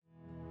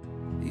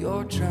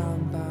You're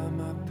drowned by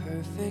my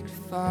perfect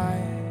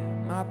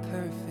fire, my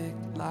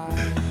perfect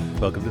life.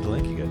 Welcome to the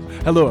Lanky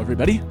Guys. Hello,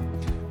 everybody.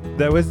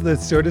 That was the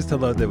shortest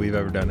hello that we've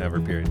ever done ever,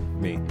 period.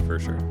 Me,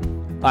 for sure.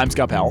 I'm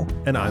Scott Powell,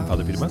 And I'm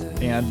Father Peter Musk.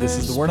 and this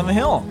is The Word on the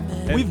Hill.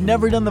 We've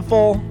never done the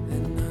full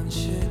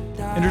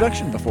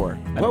introduction before,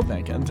 I don't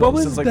think, until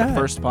what since was the that?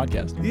 first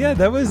podcast. Yeah,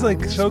 that was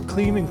like so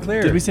clean and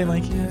clear. Did we say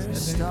lanky?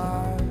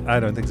 I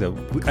don't think so.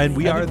 And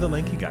we are the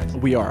Lanky Guys.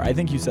 We are. I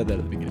think you said that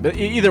at the beginning. But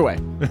either way,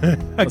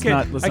 I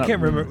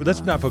can't remember.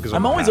 Let's not focus on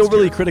I'm the always past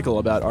overly here. critical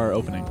about our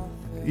opening.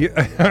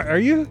 Are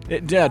you?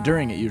 Yeah,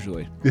 during it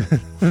usually.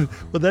 Well,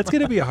 that's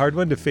going to be a hard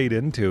one to fade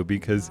into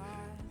because,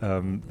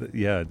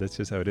 yeah, that's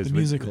just how it is. The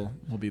musical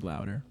will be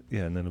louder.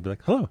 Yeah, and then it'll be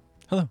like, hello.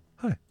 Hello.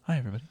 Hi. Hi,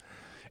 everybody.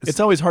 It's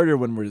always harder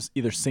when we're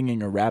either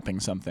singing or rapping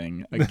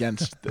something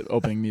against the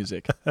opening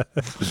music. I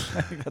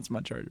think that's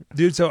much harder.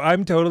 Dude, so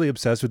I'm totally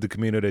obsessed with the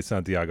Camino de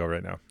Santiago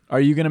right now. Are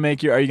you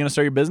gonna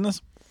start your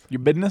business? Your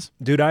business?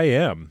 Dude, I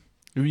am.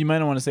 You might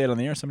not want to say it on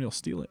the air. Somebody will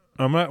steal it.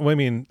 I'm not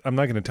going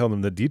to tell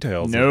them the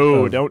details.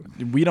 No, of-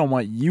 don't. We don't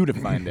want you to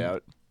find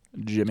out,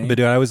 Jimmy. But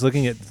dude, I was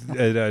looking at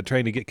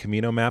trying to get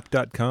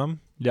CaminoMap.com.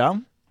 Yeah?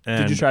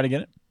 Did you try to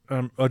get it?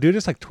 Dude,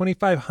 it's like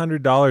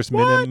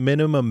 $2,500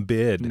 minimum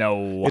bid.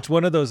 No. It's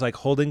one of those like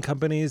holding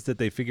companies that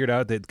they figured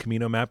out that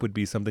Camino Map would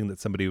be something that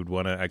somebody would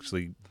want to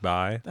actually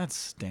buy. That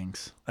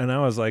stinks. And I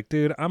was like,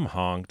 dude, I'm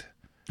honked.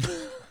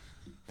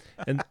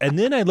 and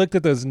then I looked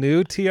at those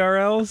new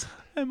TRLs.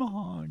 I'm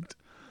honked.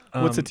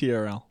 What's a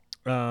TRL?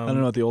 I don't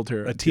know what the old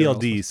TRL. A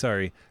TLD,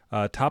 sorry.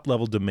 Top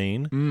level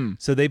domain.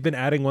 So they've been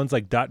adding ones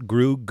like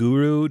 .guru,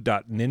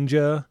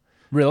 .ninja.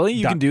 Really?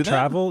 You can do that?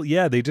 Travel.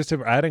 Yeah, they just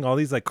are adding all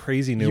these like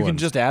crazy new You ones. can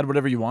just add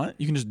whatever you want?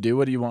 You can just do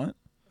what you want?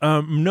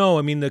 No,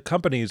 I mean the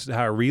companies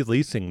are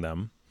releasing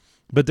them,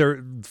 but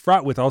they're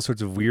fraught with all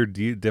sorts of weird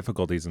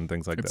difficulties and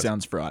things like that. It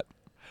sounds fraught.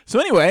 So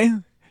anyway,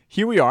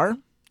 here we are.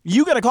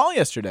 You got a call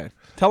yesterday.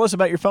 Tell us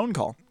about your phone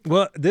call.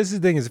 Well, this is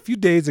the thing is a few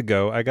days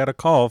ago, I got a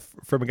call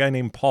from a guy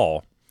named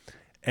Paul.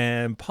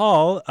 And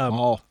Paul,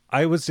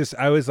 I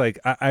was like,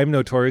 I'm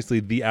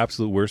notoriously the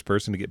absolute worst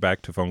person to get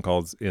back to phone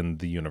calls in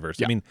the universe.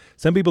 Yeah. I mean,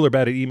 some people are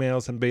bad at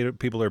emails. Some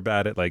people are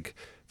bad at like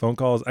phone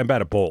calls. I'm bad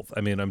at both.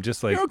 I mean, I'm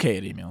just like, You're okay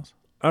at emails.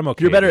 I'm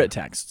okay. You're better at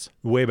texts.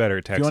 Way better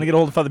at text. If you want to get a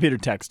hold of Father Peter,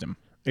 text him.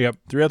 Yep.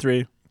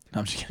 303. No,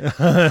 I'm just kidding.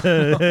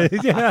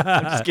 Yeah.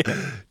 I'm just kidding.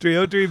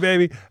 303,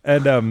 baby.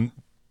 And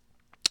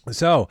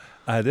so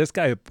this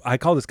guy, I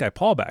call this guy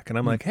Paul back, and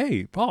I'm like,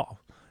 hey, Paul.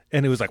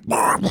 And it was like, and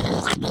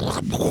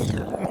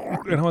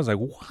I was like,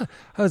 what?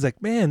 I was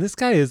like, man, this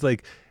guy is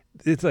like,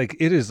 it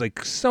is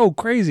like so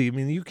crazy. I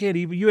mean, you can't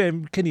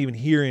even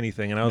hear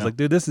anything. And I was like,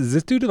 dude, is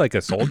this dude like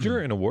a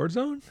soldier in a war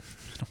zone?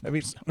 I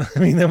mean,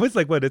 that was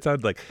like what it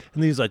sounded like.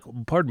 And he's like,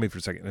 pardon me for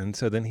a second. And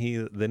so then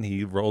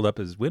he rolled up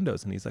his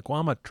windows and he's like,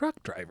 well, I'm a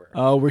truck driver.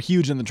 Oh, we're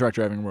huge in the truck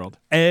driving world.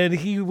 And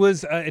he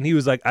was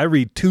like, I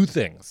read two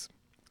things.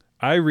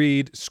 I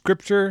read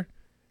scripture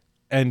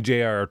and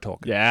J.R.R.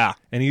 Tolkien. Yeah.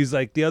 And he's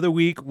like, the other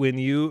week when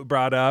you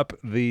brought up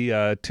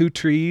the two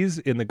trees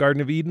in the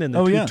Garden of Eden and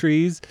the two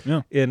trees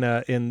in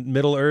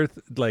Middle Earth,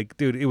 like,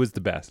 dude, it was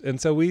the best. And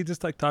so we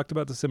just like talked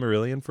about the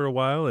Silmarillion for a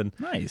while, and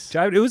nice.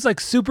 It was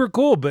like super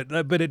cool, but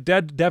it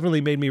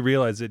definitely made me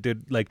realize it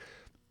did like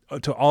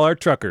to all our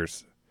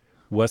truckers.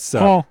 What's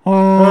up? We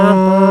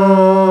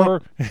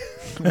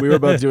were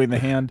both doing the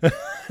hand.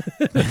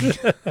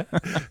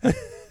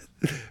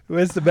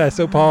 It's the best.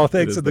 So Paul,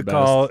 thanks for the best.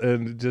 call,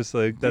 and just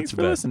like that's Thanks the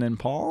for best. listening,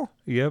 Paul.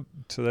 Yep.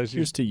 So that's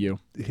Here's to you.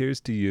 Here's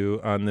to you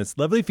on this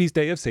lovely feast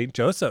day of Saint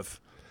Joseph.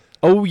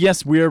 Oh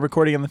yes, we are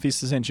recording on the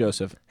Feast of Saint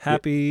Joseph.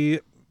 Happy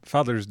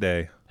Father's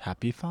Day.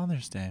 Happy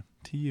Father's Day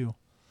to you,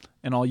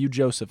 and all you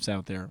Josephs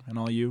out there, and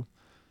all you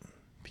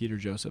Peter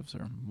Josephs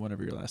or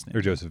whatever your last name.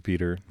 Or Joseph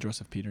Peter.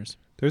 Joseph Peters.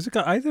 There's a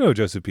guy I know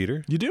Joseph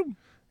Peter. You do?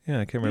 Yeah,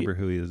 I can't remember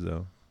who he is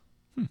though.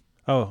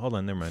 Oh, hold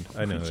on, never mind.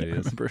 I know who he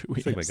is.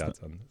 It's like my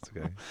godson. It's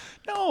okay.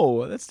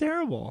 No, that's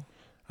terrible.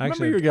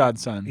 Actually, remember your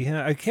godson.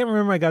 Yeah, I can't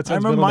remember my godson's I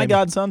remember middle my name.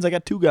 godsons. I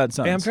got two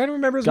godsons. Hey, I'm trying to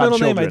remember his middle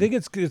name. I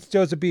Godchildren. think it's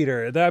Joseph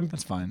Peter.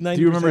 That's fine. Do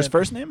you remember his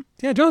first name?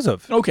 Yeah,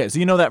 Joseph. Okay, so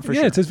you know that for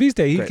sure. Yeah, it's his feast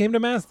day. He Great. came to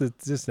mass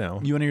just now.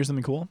 You want to hear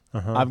something cool?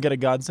 Uh-huh. I've got a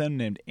godson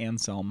named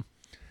Anselm.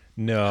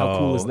 No. How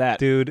cool is that?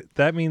 Dude,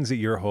 that means that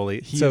you're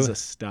holy. He is a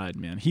stud,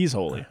 man. He's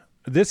holy.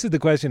 This is the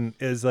question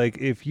is like,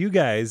 if you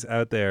guys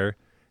out there,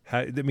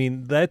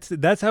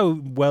 that's how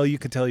well you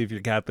can tell if you're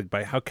Catholic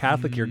by how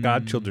Catholic your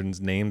godchildren's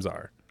names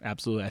are.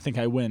 Absolutely. I think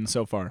I win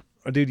so far.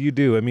 Oh, dude, you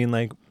do. I mean,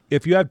 like,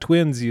 if you have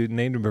twins, you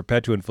named them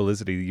Perpetua and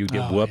Felicity, you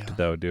get whooped,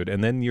 though, dude.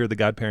 And then you're the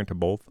godparent to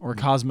both. Or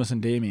Cosmos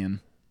and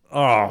Damien.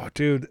 Oh,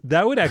 dude,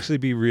 that would actually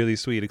be really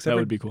sweet. Except that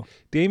would be cool.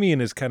 Damien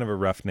is kind of a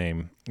rough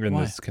name in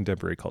Why? this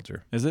contemporary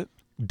culture. Is it?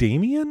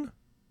 Damien?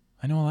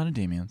 I know a lot of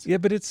Damiens. Yeah,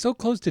 but it's so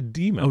close to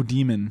demon. Oh,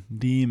 demon.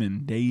 The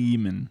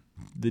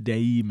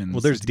daemons.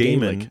 Well, there's It's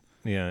Damon. Gaelic.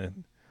 Yeah.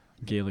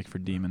 Gaelic for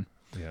demon.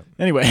 Yeah.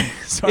 Anyway,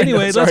 sorry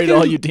let's to get-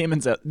 all you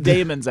Damons out.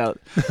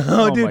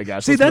 Oh dude. my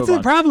gosh. See, let's that's move the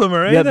on. problem,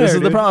 right? Yeah, there, this is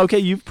the dude. problem. Okay,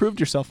 you've proved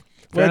yourself.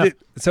 Fair Well, enough.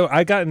 so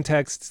I got in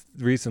texts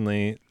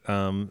recently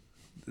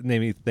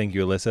maybe thank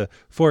you, Alyssa,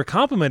 for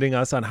complimenting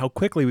us on how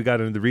quickly we got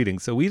into the reading.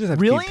 So we just have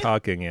to Really? keep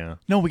talking. Yeah.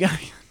 No, we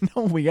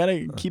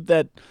gotta keep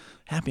that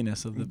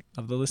happiness of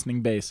the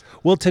listening base.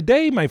 Well,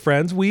 today, my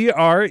friends, we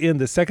are in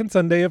the second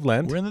Sunday of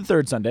Lent. We're in the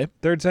third Sunday.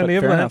 Third Sunday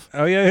of fair Lent. enough.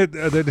 Oh yeah,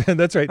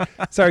 that's right.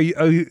 Sorry.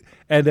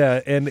 And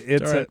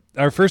it's all right.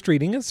 our first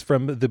reading is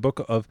from the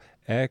book of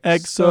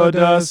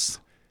Exodus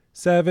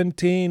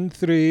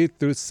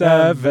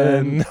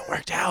 17:3-7. That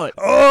worked out.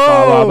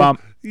 Oh, Ba-ba-bum.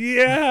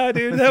 yeah,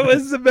 dude, that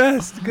was the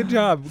best. Good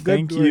job. Good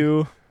Thank work.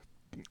 you.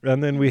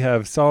 And then we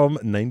have Psalm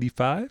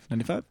 95,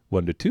 95,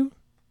 1-2,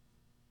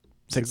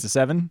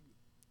 6-7.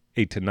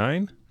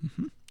 8-9.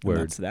 And Word.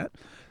 that's that.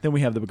 Then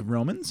we have the book of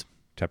Romans,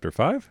 Chapter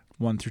 5,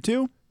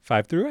 1-2.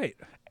 5-8.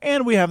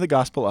 And we have the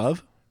Gospel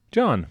of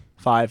John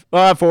 4.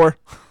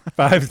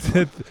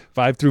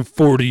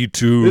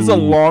 5-42. This is a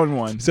long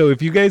one. So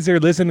if you guys are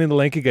listening to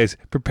Lanky guys,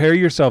 prepare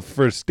yourself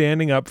for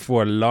standing up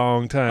for a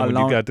long time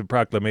when you got the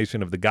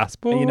proclamation of the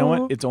gospel. And you know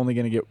what? It's only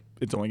gonna get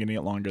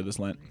longer this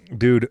Lent.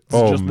 Dude,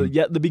 This is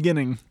just the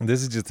beginning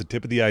this is just the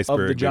tip of the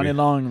iceberg. of the Johnny baby.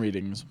 Long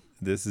readings.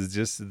 This is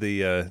just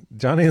the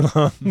Johnny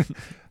Long.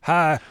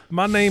 Hi,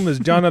 my name is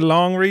Johnny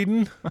Long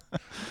reading.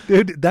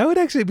 Dude, that would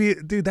actually be,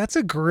 that's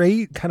a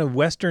great kind of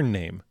Western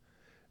name.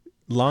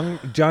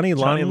 Johnny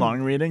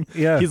Long reading.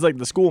 Yeah. He's like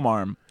the school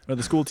marm or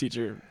the school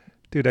teacher.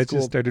 Dude, I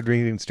just started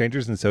reading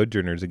Strangers and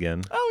Sojourners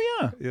again. Oh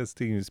yeah, Yeah,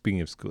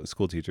 speaking of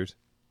school teachers.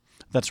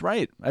 that's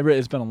right.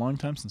 It's been a long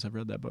time since I've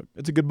read that book.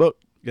 It's a good book.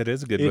 It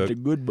is a good It's book. a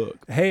good book.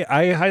 Hey,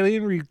 I highly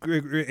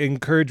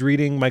encourage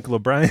reading Michael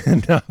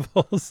O'Brien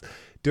novels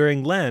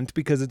during Lent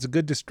because it's a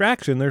good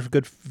distraction. There's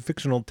good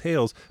fictional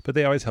tales, but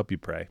they always help you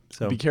pray.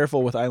 So Be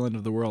careful with Island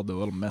of the World,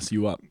 though. It'll mess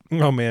you up.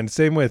 Oh man,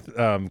 same with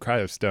Cry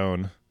of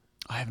Stone.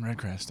 I haven't read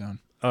Crashstone.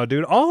 Oh,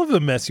 dude, all of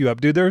them mess you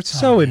up, dude. They're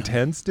so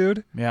intense,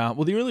 dude. Yeah,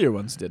 well, the earlier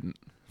ones didn't.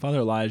 Father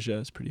Elijah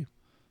is pretty.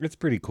 It's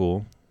pretty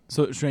cool.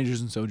 So Strangers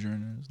and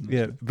Sojourners. And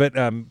Yeah, but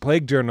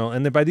Plague Journal,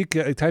 and then by the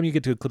time you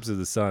get to Eclipse of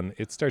the Sun,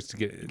 it starts to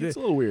get. It's a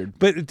little weird.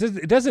 But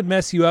it doesn't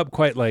mess you up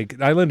quite like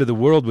Island of the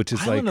World, which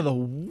is Island like of the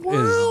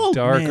World, is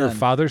dark or man.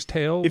 Father's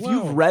Tale. If Whoa.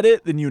 you've read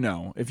it, then you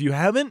know. If you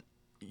haven't,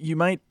 you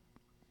might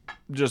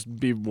just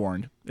be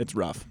warned. It's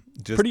rough.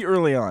 Pretty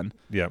early on.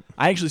 Yeah.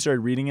 I actually started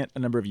reading it a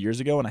number of years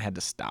ago, and I had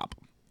to stop.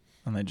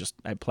 And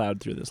I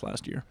plowed through this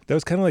last year. That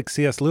was kind of like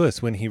C.S.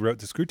 Lewis when he wrote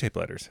the Screwtape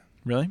Letters.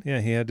 Really?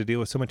 Yeah, he had to deal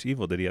with so much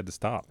evil that he had to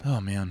stop.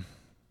 Oh, man.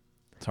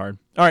 It's hard.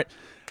 All right.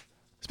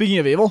 Speaking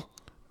of evil,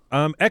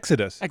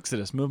 Exodus.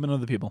 movement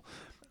of the people.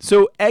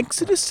 So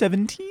Exodus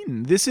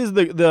 17. This is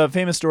the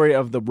famous story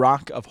of the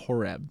rock of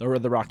Horeb, or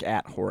the rock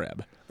at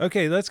Horeb.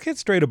 Okay, let's get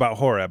straight about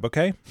Horeb,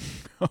 okay?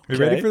 You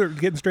ready for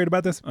getting straight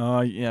about this?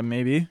 Yeah,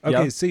 maybe.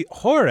 Okay, Yeah. see,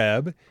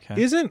 Horeb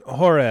isn't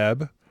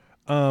Horeb.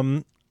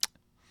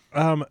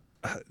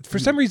 For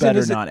some reason, Better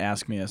is it, not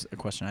ask me a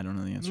question I don't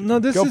know the answer no, to.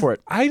 this Go is, for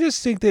it. I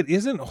just think that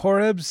isn't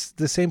Horeb's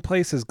the same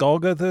place as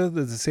Golgotha,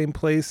 the same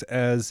place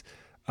as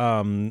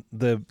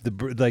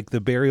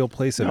the burial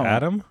place of No.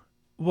 Adam?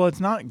 Well,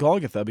 it's not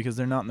Golgotha because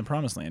they're not in the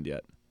Promised Land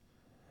yet.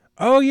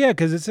 Oh yeah,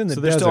 because it's in the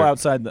So they're desert. still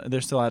outside. They're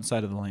still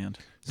outside of the land.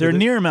 They're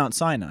near Mount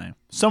Sinai,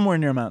 somewhere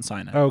near Mount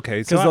Sinai. Okay,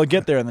 because so they'll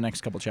get there in the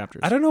next couple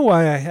chapters. I don't know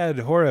why I had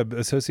Horeb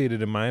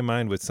associated in my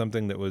mind with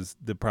something that was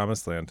the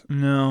Promised Land.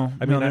 No,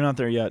 I mean, they're not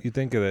there yet. You'd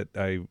think that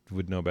I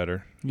would know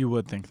better. You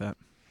would think that.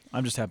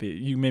 I'm just happy.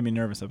 You made me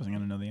nervous. I wasn't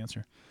going to know the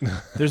answer.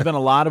 There's been a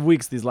lot of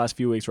weeks these last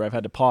few weeks where I've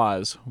had to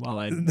pause while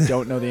I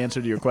don't know the answer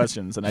to your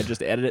questions, and I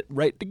just edit it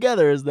right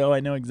together as though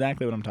I know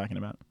exactly what I'm talking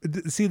about.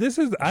 See, this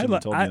is I Shouldn't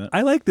have told me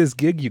that. like this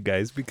gig, you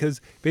guys,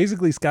 because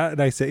basically Scott and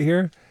I sit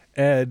here,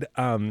 and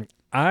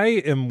I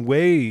am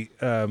way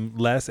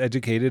less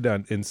educated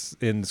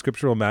in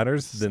scriptural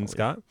matters than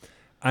Scott.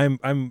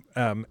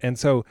 And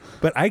so,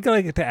 but I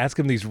like to ask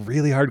him these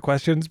really hard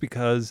questions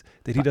because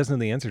that he doesn't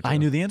know the answer to. I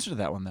them. knew the answer to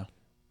that one, though.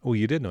 Oh,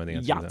 you did know the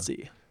answer.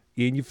 Yahtzee.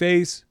 In your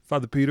face,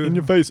 Father Peter. In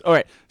your face. All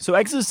right. So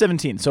Exodus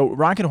 17. So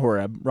rock of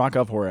Horeb.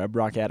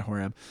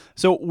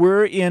 So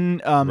we're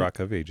in Rock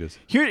of Ages.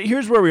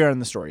 Here's where we are in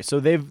the story. So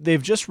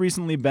they've just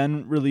recently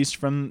been released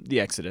from the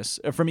Exodus,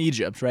 from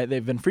Egypt, right?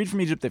 They've been freed from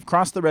Egypt. They've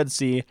crossed the Red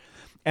Sea,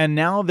 and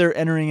now they're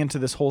entering into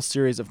this whole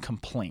series of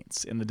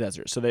complaints in the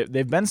desert. So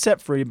they've been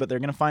set free, but they're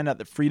going to find out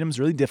that freedom's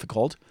really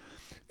difficult.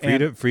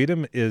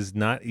 Freedom is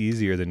not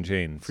easier than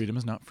chains. Freedom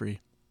is not free.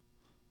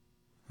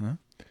 Huh?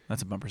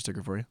 That's a bumper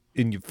sticker for you.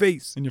 In your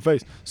face. In your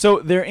face. So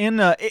they're in.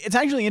 It's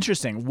actually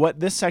interesting what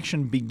this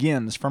section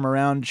begins from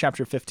around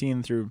chapter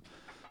 15 through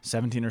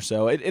 17 or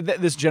so.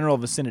 This general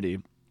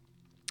vicinity,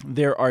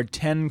 there are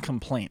 10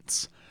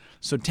 complaints.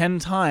 So 10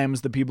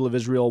 times the people of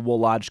Israel will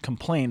lodge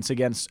complaints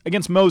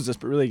against Moses,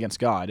 but really against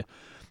God.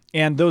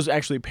 And those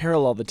actually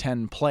parallel the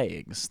 10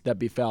 plagues that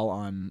befell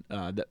on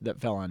that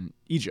fell on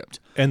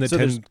Egypt. And the So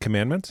 10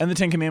 Commandments? And the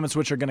 10 Commandments,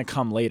 which are going to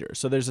come later.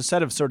 So there's a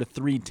set of sort of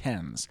 3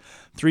 tens.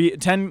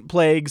 10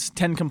 plagues,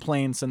 10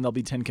 complaints, and there'll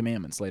be 10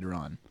 commandments later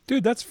on.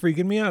 Dude, that's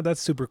freaking me out.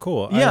 That's super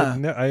cool.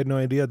 Yeah. I had no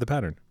idea the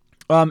pattern.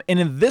 And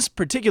in this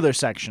particular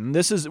section,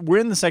 we're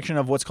in the section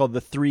of what's called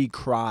the three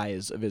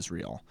cries of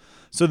Israel.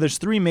 So there's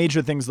three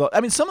major things.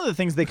 Some of the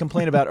things they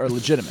complain about are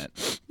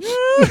legitimate.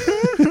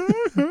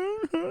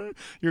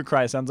 Your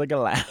cry sounds like a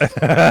laugh.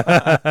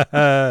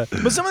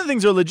 But some of the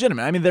things are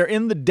legitimate. I mean, they're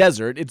in the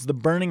desert. It's the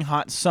burning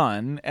hot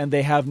sun, and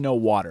they have no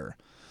water.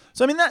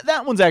 So, I mean,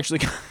 that one's actually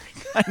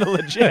kind of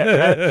legit,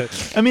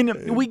 right? I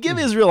mean, we give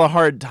Israel a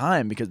hard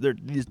time because they're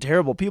these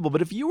terrible people.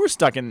 But if you were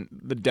stuck in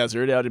the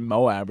desert out in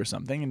Moab or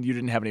something and you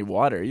didn't have any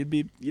water, you'd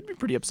be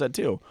pretty upset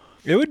too.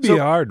 It would be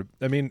hard.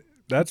 I mean,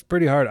 that's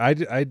pretty hard.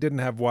 I didn't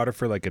have water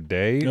for like a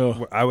day.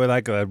 Ugh. I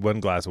had one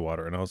glass of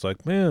water, and I was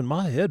like, man,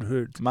 my head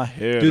hurts. My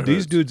head Dude,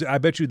 these hurts. dudes, I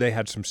bet you they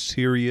had some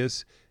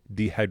serious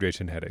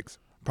dehydration headaches.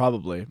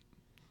 Probably.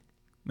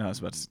 No, I was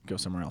about to go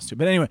somewhere else too.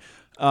 But anyway,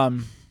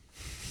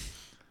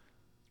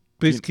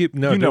 Please keep you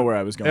know where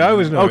I was going. Yeah, I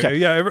was knowing. Okay.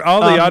 Yeah, all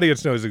the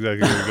audience knows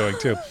exactly where you're going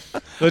too.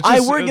 I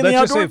work in the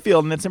outdoor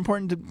field, and it's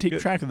important to take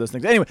track of those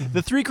things. Anyway,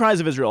 the three cries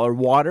of Israel are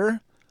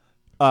water,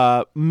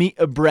 meat,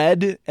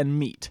 bread, and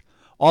meat.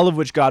 All of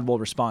which God will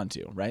respond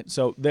to, right?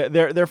 So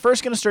they're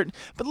first going to start,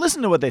 but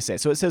listen to what they say.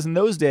 So it says, in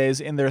those days,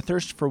 in their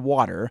thirst for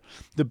water,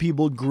 the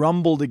people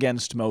grumbled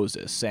against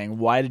Moses, saying,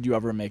 "Why did you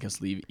ever make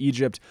us leave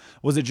Egypt?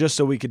 Was it just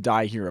so we could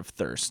die here of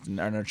thirst, and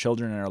our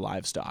children and our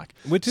livestock?"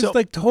 Which is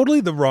like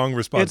totally the wrong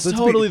response. It's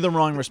totally the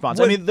wrong response.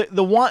 I mean,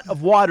 the want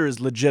of water is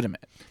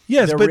legitimate.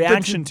 Yes, the but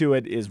reaction to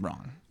it is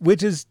wrong.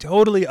 Which is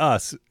totally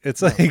us.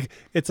 It's like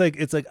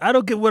I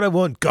don't get what I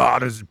want.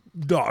 God is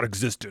not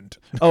existent.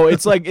 Oh,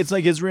 it's like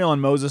Israel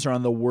and Moses are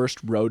on the worst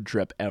road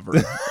trip ever.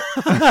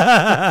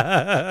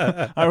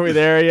 Are we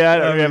there yet?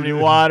 Do we have any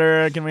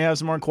water? Can we have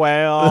some more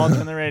quail?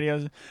 Can the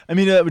radios? I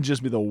mean, that would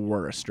just be the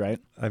worst, right?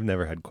 I've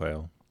never had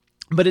quail.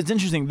 But it's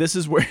interesting. This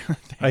is where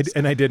I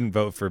didn't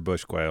vote for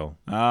bush quail.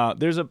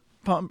 there's a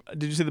pump.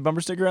 Did you see the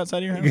bumper sticker outside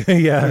of your house?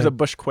 Yeah. There's a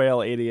Bush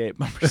Quail 88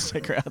 bumper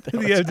sticker out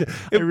there. Yeah,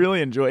 I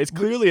really enjoy it. It's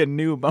clearly a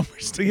new bumper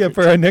sticker. Yeah,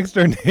 for our next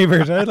door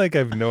neighbors, I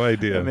have no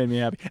idea. That made me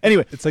happy.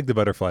 Anyway, It's like the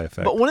butterfly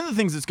effect. but one of the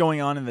things that's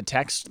going on in the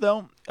text,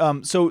 though,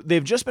 so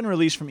they've just been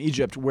released from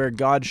Egypt where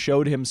God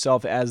showed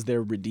himself as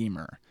their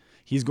redeemer.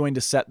 He's going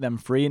to set them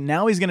free. And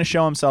now he's going to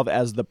show himself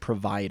as the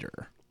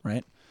provider,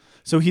 right?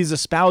 So he's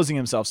espousing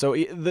himself. So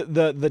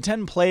the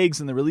 10 plagues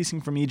and the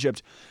releasing from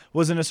Egypt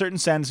was, in a certain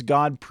sense,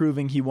 God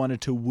proving he wanted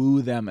to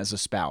woo them as a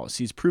spouse.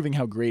 He's proving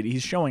how great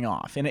he's showing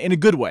off in a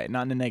good way,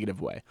 not in a negative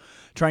way.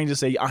 Trying to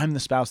say, I'm the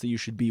spouse that you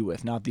should be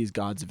with, not these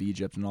gods of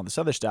Egypt and all this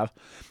other stuff.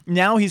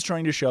 Now he's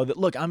trying to show that,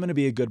 look, I'm going to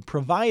be a good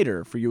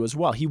provider for you as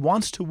well. He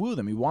wants to woo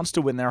them. He wants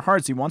to win their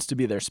hearts. He wants to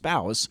be their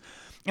spouse.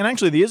 And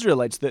actually, the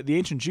Israelites, the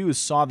ancient Jews,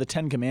 saw the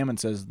 10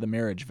 Commandments as the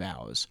marriage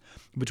vows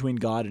between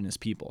God and his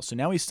people. So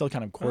now he's still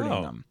kind of courting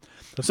them.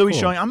 So he's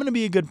showing, I'm going to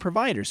be a good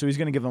provider. So he's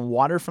going to give them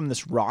water from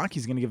this rock.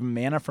 He's going to give them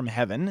manna from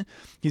heaven.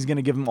 He's going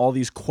to give them all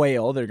these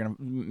quail. They're going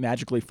to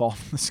magically fall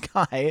from the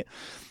sky.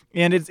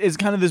 And it's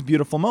kind of this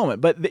beautiful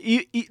moment. But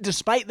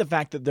despite the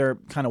fact that they're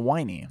kind of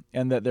whiny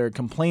and that they're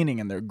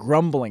complaining and they're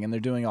grumbling and they're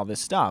doing all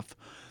this stuff,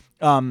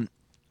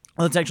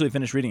 let's actually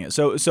finish reading it.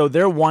 So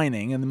they're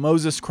whining, and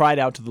Moses cried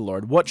out to the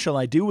Lord, "What shall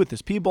I do with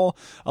this people?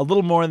 A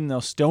little more than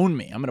they'll stone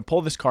me. I'm going to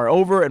pull this car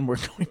over, and we're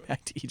going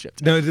back to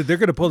Egypt." No, they're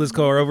going to pull this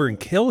car over and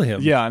kill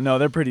him. Yeah, no,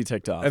 they're pretty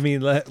ticked off. I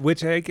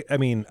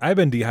mean, I've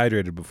been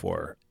dehydrated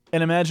before.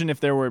 And imagine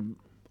if there were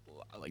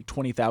like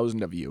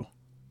 20,000 of you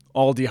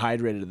all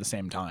dehydrated at the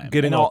same time.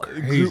 Getting and all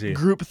crazy.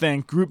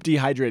 Group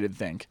dehydrated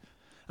think.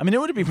 I mean,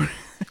 it would be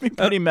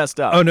pretty messed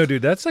up. Oh, no,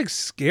 dude, that's like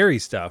scary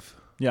stuff.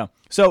 Yeah.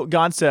 So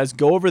God says,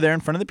 go over there in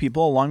front of the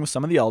people along with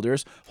some of the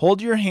elders.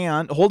 Holding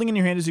in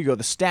your hand as you go,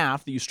 the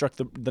staff that you struck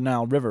the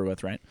Nile River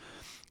with, right?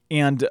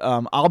 And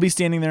I'll be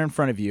standing there in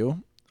front of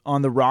you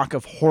on the rock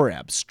of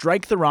Horeb.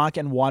 Strike the rock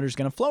and water's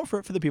going to flow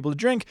for the people to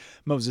drink.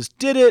 Moses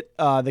did it.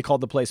 They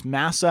called the place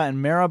Massa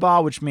and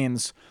Meribah, which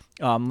means,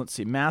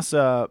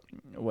 Massa,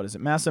 what is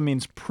it? Massa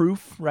means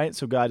proof, right?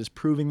 So God is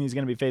proving that he's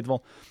going to be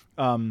faithful.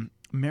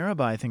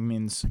 Meribah, I think,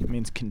 means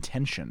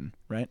contention,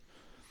 right?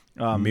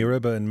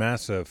 Meribah and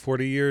Massa,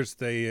 40 years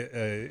I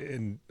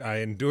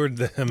endured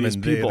them,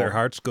 and their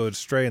hearts go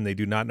astray, and they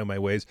do not know my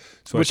ways.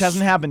 So which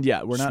hasn't happened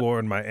yet. Swore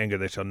in my anger,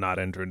 they shall not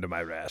enter into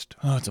my rest.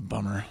 Oh, it's a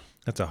bummer.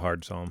 That's a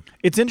hard psalm.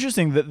 It's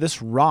interesting that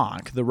this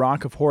rock, the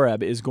rock of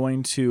Horeb, is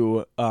going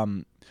to.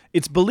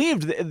 It's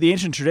believed the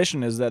ancient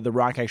tradition is that the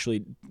rock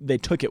actually they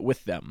took it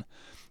with them.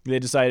 They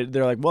decided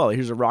they're like, well,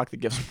 here's a rock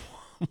that gives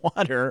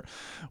water.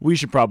 We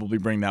should probably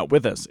bring that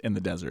with us in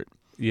the desert.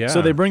 Yeah.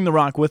 So they bring the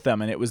rock with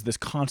them, and it was this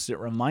constant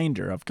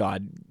reminder of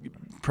God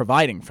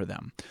providing for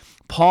them.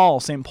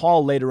 St.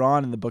 Paul, later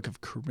on in the book of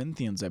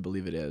Corinthians, I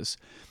believe it is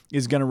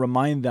going to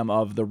remind them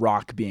of the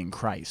rock being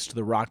Christ.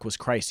 The rock was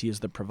Christ. He is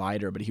the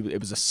provider, but it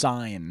was a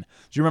sign.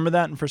 Do you remember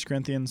that in 1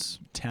 Corinthians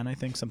 10, I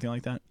think, something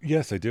like that?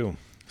 Yes, I do.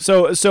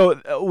 So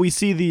we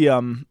see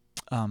the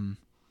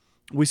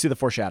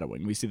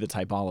foreshadowing. We see the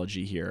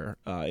typology here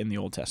in the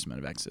Old Testament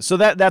of Exodus. So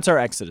that's our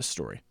Exodus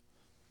story.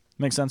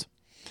 Make sense?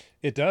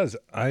 It does.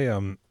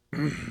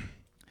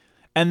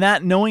 And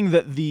that knowing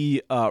that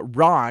the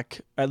rock,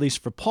 at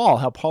least for Paul,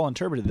 how Paul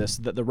interpreted this,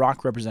 that the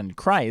rock represented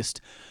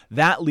Christ,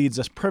 that leads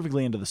us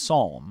perfectly into the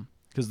psalm,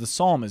 because the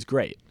psalm is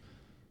great.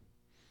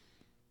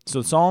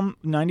 So Psalm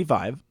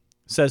 95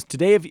 says,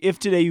 "Today, if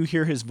today you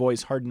hear his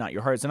voice, harden not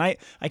your hearts." And I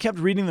kept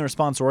reading the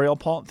responsorial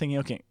part, thinking,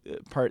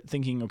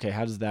 okay,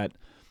 how does that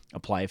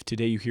apply? If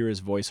today you hear his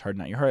voice, harden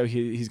not your heart,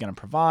 he's going to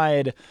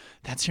provide.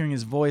 That's hearing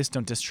his voice,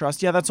 don't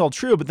distrust. Yeah, that's all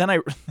true. But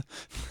then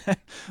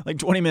like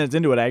 20 minutes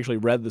into it, I actually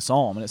read the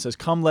psalm, and it says,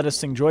 "Come, let us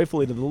sing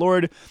joyfully to the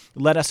Lord.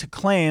 Let us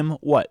acclaim,"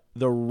 what?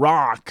 "The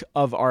rock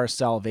of our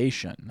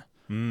salvation."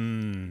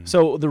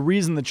 So the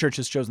reason the church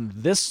has chosen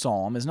this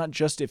psalm is not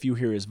just if you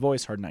hear his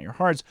voice, harden not your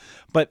hearts,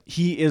 but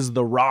he is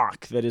the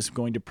rock that is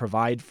going to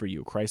provide for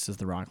you. Christ is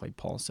the rock, like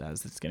Paul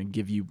says, that's going to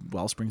give you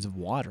well springs of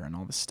water and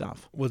all this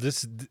stuff. Well,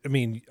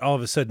 all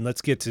of a sudden,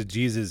 let's get to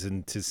Jesus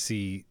and to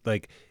see,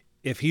 like,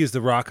 if he is the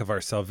rock of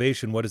our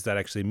salvation, what does that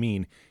actually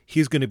mean?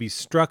 He's going to be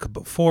struck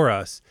before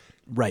us.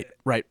 Right.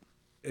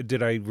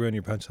 Did I ruin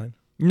your punchline?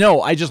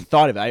 No, I just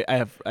thought of it.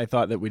 I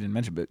thought that we didn't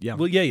mention, but yeah.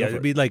 Well, yeah.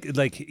 It'd be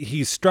like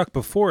he's struck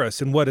before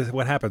us, and what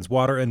happens?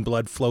 Water and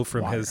blood flow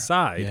from his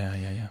side.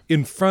 Yeah.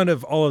 In front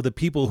of all of the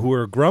people who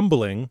are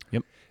grumbling.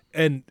 Yep.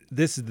 And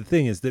this is the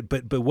thing is that,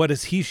 but what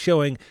is he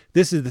showing?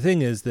 This is the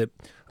thing is that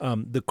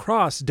the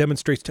cross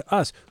demonstrates to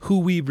us who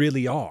we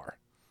really are.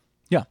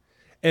 Yeah.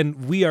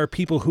 And we are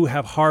people who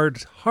have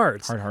hard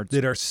hearts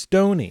that are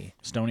stony.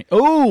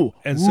 Oh!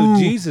 And so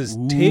Jesus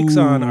takes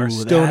on our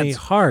stony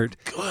heart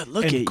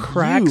and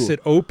cracks it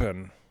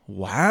open.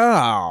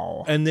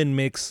 Wow. And then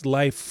makes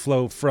life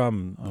flow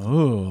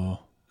from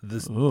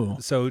this.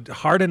 So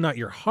harden not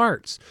your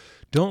hearts.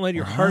 Don't let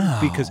your heart,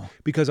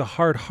 because a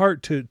hard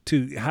heart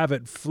to have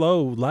it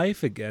flow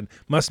life again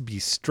must be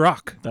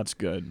struck. That's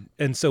good.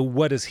 And so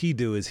what does he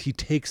do is he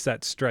takes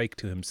that strike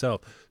to himself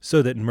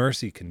so that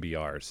mercy can be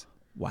ours.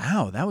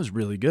 Wow, that was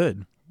really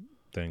good.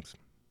 Thanks.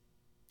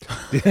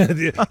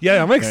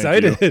 Yeah, I'm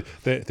excited.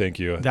 Thank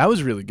you. That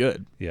was really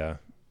good. Yeah.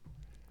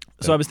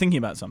 So I was thinking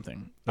about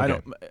something.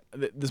 Okay.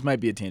 This might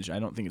be a tangent. I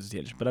don't think it's a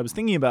tangent. But I was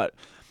thinking about,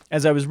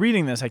 as I was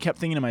reading this, I kept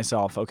thinking to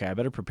myself, okay, I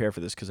better prepare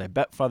for this because I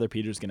bet Father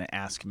Peter's going to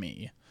ask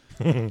me.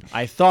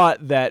 I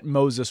thought that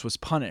Moses was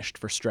punished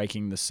for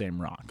striking the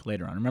same rock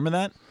later on. Remember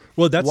that?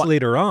 Well, that's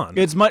later on.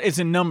 It's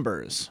in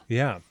Numbers.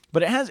 Yeah.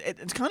 But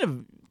it's kind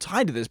of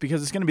tied to this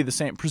because it's going to be the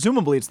same.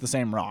 Presumably, it's the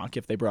same rock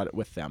if they brought it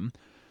with them.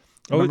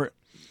 Remember?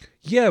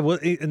 Yeah. Well,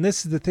 and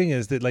this is the thing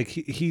is that like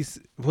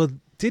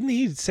didn't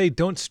he say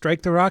don't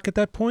strike the rock at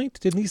that point?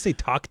 Didn't he say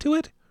talk to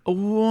it?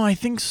 Oh, I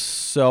think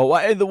so.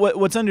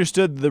 What's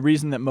understood, the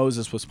reason that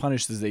Moses was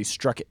punished is they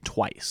struck it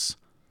twice.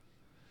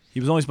 He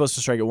was only supposed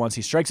to strike it once.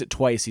 He strikes it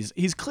twice.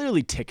 He's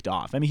clearly ticked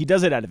off. I mean, he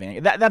does it out of anger.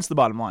 That's the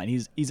bottom line.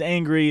 He's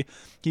angry.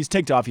 He's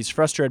ticked off. He's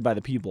frustrated by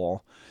the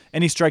people,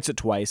 and he strikes it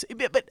twice.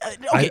 But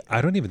okay.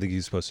 I don't even think he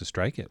was supposed to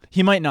strike it.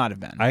 He might not have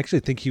been. I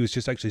actually think he was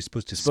just actually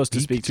supposed to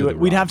speak to it.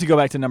 We'd have to go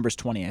back to Numbers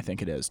 20, I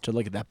think it is, to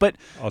look at that. But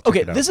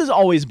okay, this has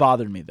always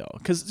bothered me though,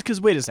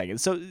 because wait a second.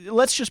 So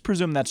let's just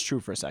presume that's true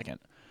for a second.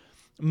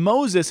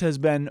 Moses has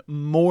been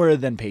more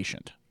than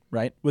patient,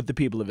 right, with the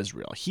people of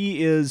Israel.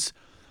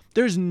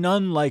 There's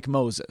none like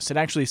Moses. It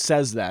actually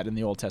says that in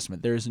the Old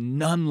Testament. There's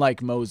none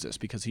like Moses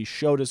because he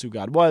showed us who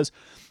God was.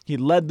 He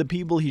led the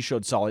people. He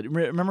showed solid.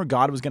 Remember,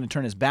 God was going to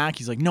turn his back.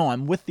 He's like, no,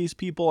 I'm with these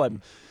people.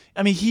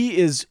 I mean, he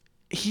is.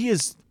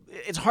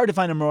 It's hard to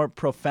find a more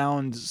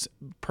profound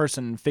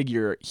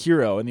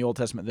hero in the Old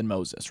Testament than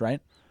Moses, right?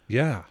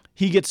 Yeah.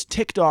 He gets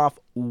ticked off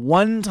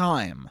one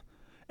time,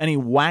 and he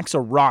whacks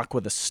a rock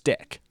with a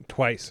stick.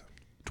 Twice.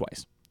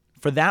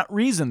 For that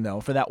reason,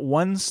 though, for that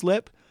one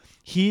slip,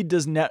 he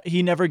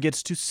never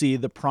gets to see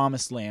the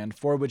promised land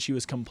for which he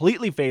was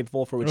completely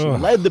faithful, for which he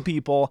led the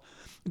people.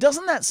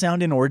 Doesn't that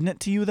sound inordinate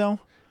to you, though?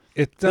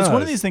 It does. It's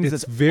one of these things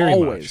that's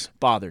always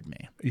bothered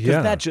me.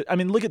 Yeah.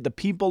 Look at the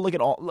people. Look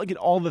at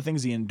all the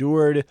things he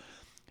endured.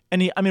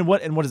 And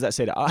what does that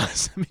say to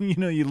us? I mean,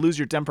 you lose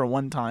your temper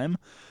one time,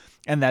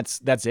 and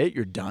that's it.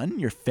 You're done.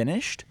 You're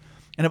finished.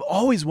 And I've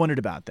always wondered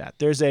about that.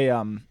 There's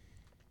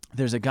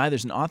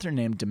an author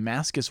named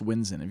Damascus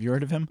Winzen. Have you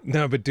heard of him?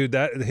 No, but dude,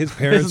 his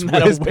parents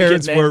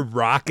were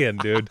rocking,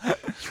 dude.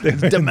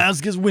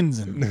 Damascus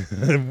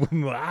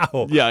Winzen.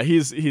 Wow. Yeah,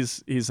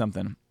 he's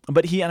something.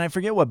 But and I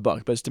forget what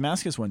book, but it's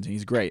Damascus Winzen.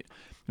 He's great.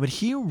 But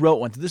he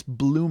wrote one. This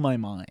blew my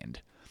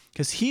mind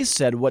because he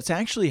said what's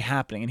actually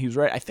happening, and he was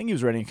right. I think he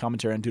was writing a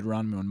commentary on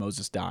Deuteronomy when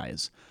Moses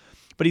dies.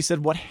 But he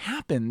said what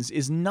happens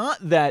is not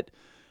that,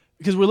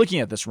 because we're looking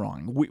at this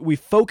wrong. We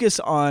focus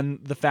on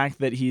the fact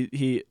that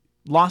he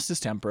lost his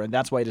temper, and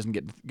that's why he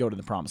doesn't go to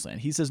the promised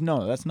land. He says,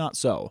 no, that's not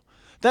so.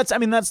 That's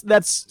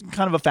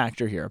kind of a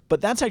factor here. But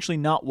that's actually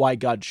not why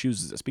God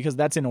chooses us, because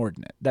that's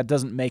inordinate. That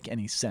doesn't make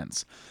any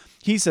sense.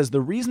 He says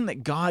the reason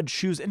that God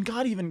chooses, and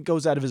God even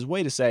goes out of his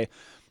way to say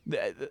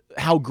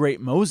how great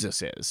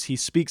Moses is. He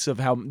speaks of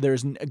how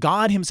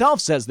God himself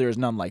says there is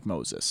none like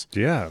Moses.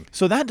 Yeah.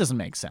 So that doesn't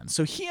make sense.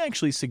 So he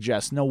actually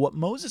suggests, no, what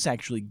Moses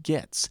actually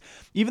gets,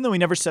 even though he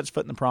never sets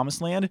foot in the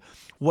promised land,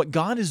 what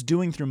God is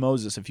doing through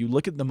Moses, if you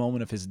look at the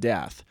moment of his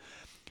death,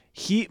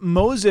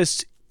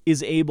 Moses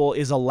is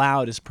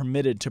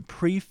permitted to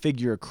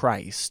prefigure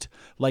Christ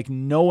like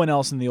no one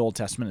else in the Old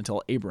Testament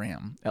until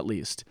Abraham, at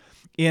least,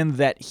 in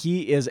that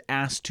he is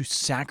asked to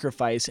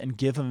sacrifice and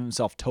give of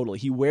himself totally.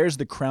 He wears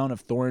the crown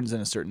of thorns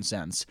in a certain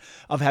sense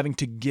of having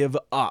to give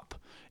up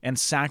and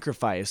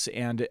sacrifice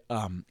and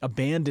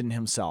abandon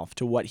himself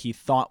to what he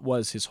thought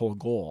was his whole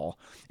goal,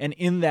 and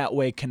in that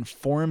way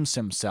conforms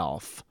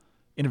himself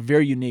in a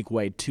very unique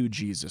way to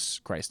Jesus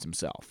Christ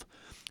himself.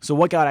 So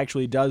what God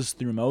actually does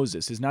through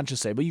Moses is not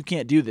just say, but you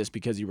can't do this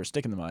because you were a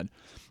stick in the mud,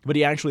 but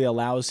he actually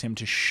allows him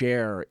to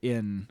share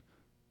in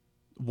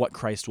what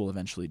Christ will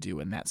eventually do,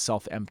 and that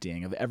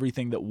self-emptying of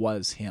everything that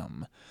was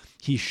him.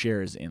 He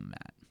shares in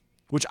that,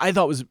 which I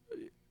thought was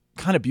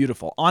kind of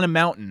beautiful. On a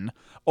mountain,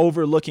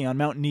 on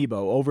Mount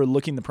Nebo,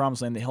 overlooking the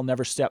promised land that he'll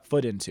never step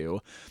foot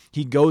into,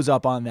 he goes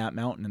up on that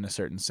mountain in a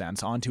certain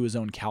sense, onto his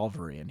own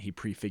Calvary, and he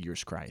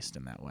prefigures Christ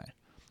in that way.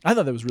 I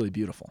thought that was really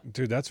beautiful.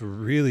 Dude, that's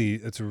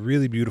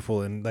really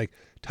beautiful. And like,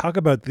 talk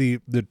about the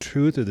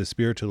truth or the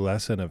spiritual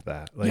lesson of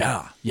that. Like,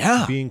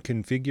 yeah. Being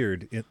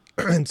configured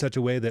in such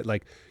a way that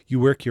like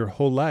you work your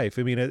whole life.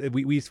 I mean,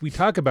 we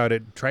talk about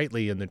it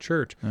tritely in the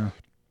church,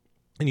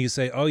 and you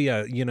say, oh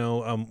yeah,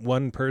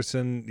 one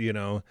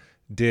person,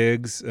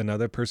 digs,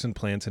 another person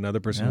plants,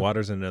 another person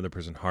waters, and another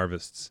person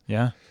harvests.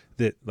 Yeah.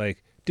 That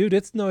like, dude,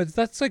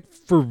 that's like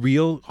for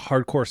real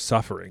hardcore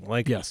suffering.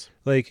 Like, yes.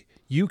 Like,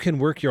 you can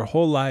work your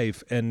whole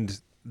life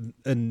and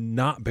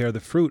not bear the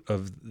fruit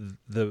of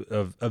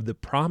the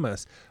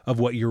promise of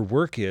what your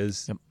work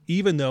is,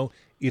 even though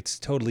it's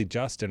totally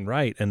just and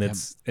right, and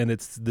it's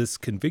this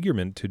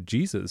configurement to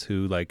Jesus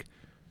who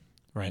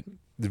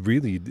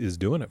really is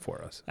doing it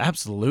for us.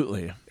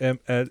 Absolutely.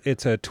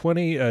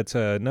 It's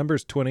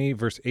Numbers 20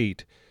 verse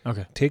 8.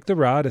 Okay. Take the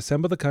rod,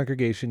 assemble the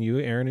congregation, you,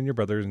 Aaron, and your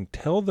brothers, and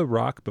tell the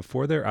rock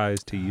before their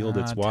eyes to yield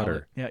its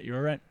water. Yeah, you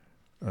were right.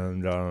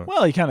 And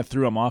well, he kind of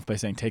threw him off by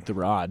saying, "Take the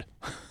rod."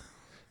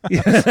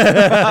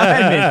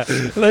 I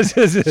mean, let's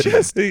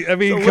just I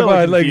mean, come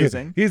on,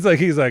 confusing. He's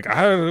like,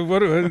 I don't know, what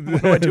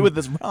do I do with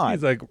this rod?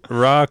 He's like,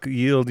 rock,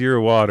 yield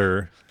your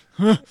water.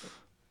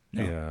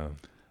 Yeah.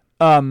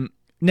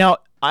 Now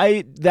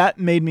that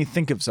made me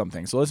think of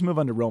something. So let's move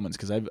on to Romans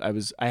because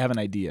I have an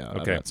idea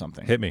about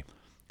something. Hit me.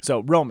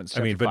 So Romans.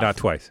 I mean, but 5. not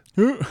twice.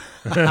 Very good.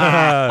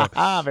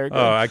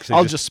 Oh, actually,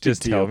 I'll just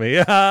tell me.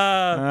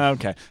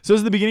 Okay. So this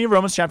is the beginning of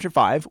Romans chapter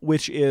 5,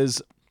 which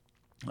is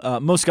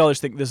most scholars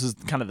think this is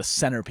kind of the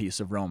centerpiece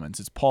of Romans.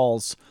 It's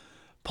Paul's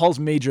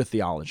major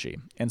theology.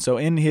 And so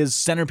in his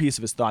centerpiece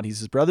of his thought, he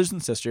says, brothers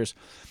and sisters,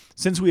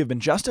 since we have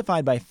been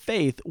justified by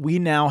faith, we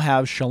now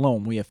have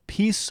shalom. We have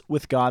peace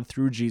with God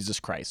through Jesus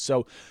Christ.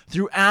 So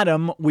through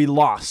Adam, we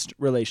lost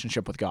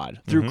relationship with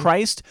God. Through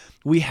Christ,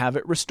 we have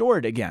it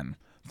restored again,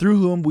 through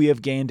whom we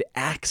have gained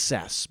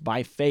access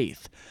by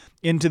faith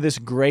into this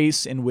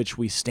grace in which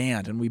we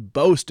stand, and we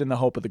boast in the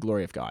hope of the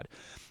glory of God.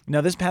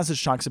 Now, this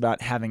passage talks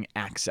about having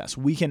access.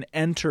 We can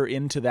enter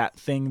into that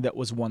thing that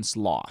was once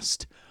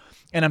lost.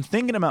 And I'm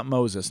thinking about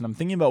Moses, and I'm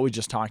thinking about what we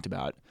just talked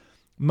about.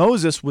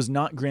 Moses was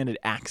not granted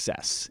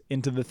access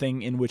into the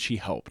thing in which he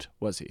hoped,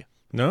 was he?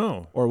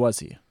 No. Or was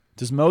he?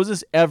 Does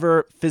Moses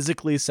ever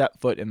physically set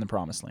foot in the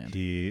promised land?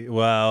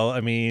 Well, I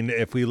mean,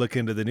 if we look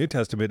into the New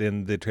Testament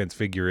in the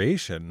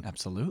Transfiguration.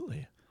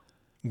 Absolutely.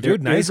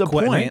 Dude, nice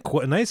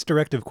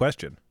directive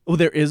question. Well,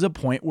 there is a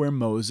point where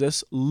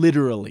Moses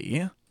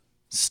literally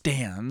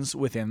stands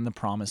within the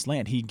promised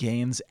land. He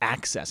gains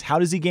access. How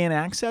does he gain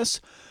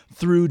access?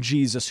 Through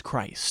Jesus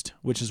Christ,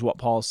 which is what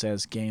Paul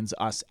says gains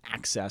us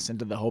access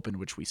into the hope in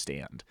which we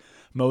stand.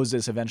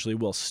 Moses eventually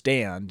will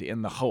stand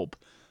in the hope,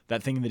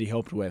 that thing that he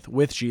hoped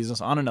with Jesus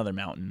on another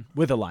mountain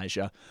with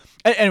Elijah.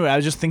 Anyway, I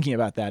was just thinking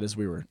about that as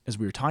we were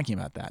talking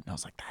about that, and I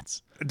was like,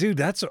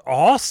 that's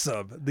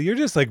awesome. You're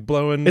just like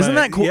blowing. Isn't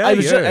that cool? Yeah,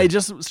 I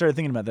just started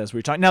thinking about this as we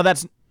were talking. Now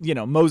that's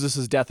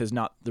Moses' death is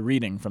not the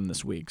reading from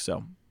this week,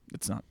 so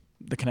it's not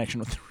the connection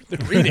with the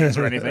readings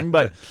or anything,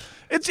 but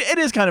it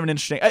is kind of an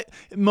interesting.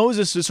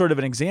 Moses is sort of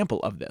an example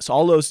of this.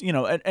 All those,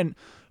 and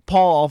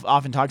Paul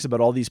often talks about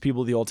all these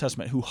people of the Old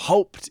Testament who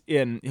hoped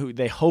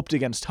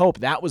against hope.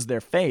 That was their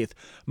faith.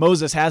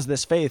 Moses has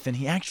this faith, and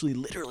he actually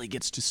literally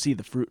gets to see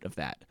the fruit of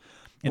that.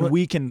 And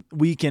we can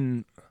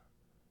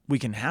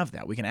have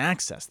that. We can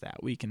access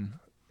that. We can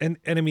stand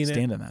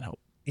in that hope.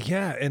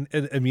 Yeah, and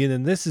I mean,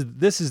 and this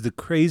is the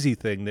crazy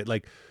thing that,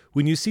 like,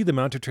 when you see the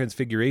Mount of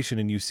Transfiguration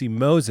and you see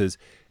Moses,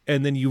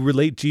 and then you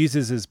relate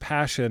Jesus'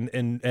 passion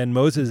and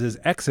Moses'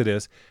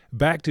 exodus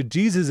back to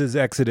Jesus'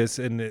 exodus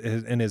and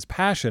his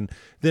passion,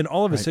 then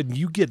all of a sudden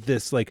you get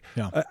this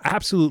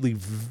absolutely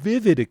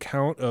vivid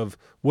account of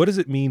what does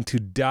it mean to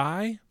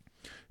die,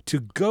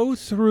 to go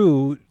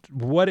through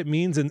what it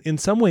means, and in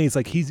some ways,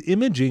 like, he's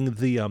imaging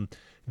the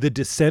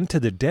descent to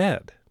the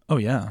dead. Oh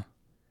yeah.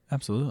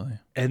 Absolutely.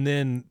 And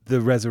then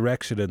the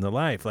resurrection and the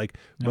life. Like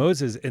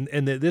Moses, and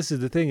this is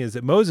the thing, is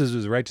that Moses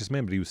was a righteous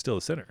man, but he was still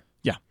a sinner.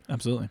 Yeah,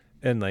 absolutely.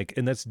 And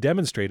that's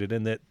demonstrated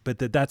in that, but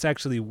that's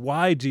actually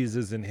why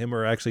Jesus and him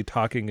are actually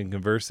talking and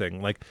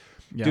conversing. Like,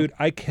 dude,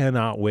 I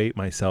cannot wait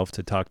myself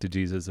to talk to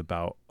Jesus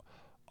about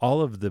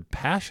all of the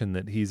passion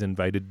that he's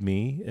invited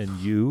me and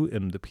you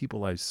and the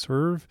people I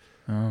serve,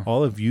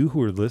 all of you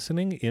who are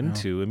listening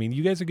into. I mean,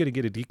 you guys are going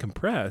to get to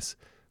decompress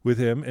with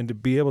him and to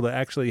be able to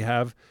actually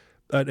have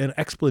an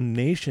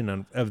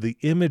explanation of the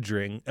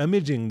imaging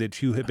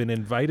that you have been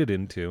invited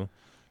into.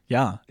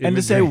 Yeah. And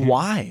to say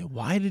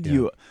why did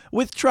you,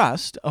 with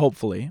trust,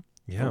 hopefully,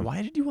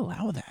 why did you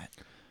allow that?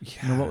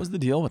 Yeah. You know, what was the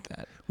deal with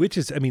that? Which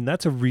is, I mean,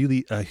 that's a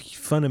really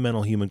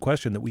fundamental human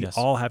question that we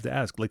all have to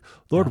ask. Like,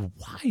 Lord,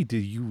 why do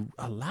you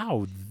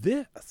allow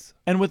this?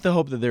 And with the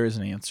hope that there is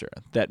an answer,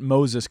 that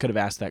Moses could have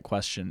asked that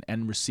question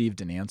and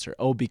received an answer.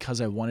 Oh, because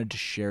I wanted to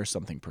share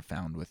something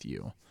profound with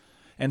you.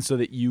 And so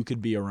that you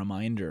could be a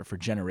reminder for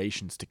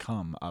generations to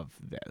come of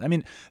that. I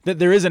mean, that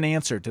there is an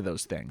answer to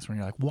those things when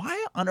you're like,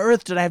 why on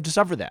earth did I have to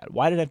suffer that?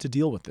 Why did I have to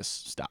deal with this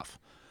stuff?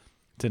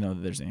 To know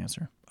that there's an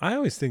answer. I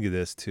always think of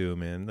this too,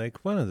 man.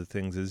 Like, one of the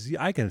things is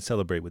I can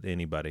celebrate with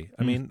anybody.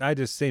 I mean,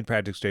 St.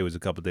 Patrick's Day was a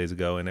couple days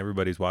ago, and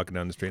everybody's walking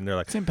down the street, and they're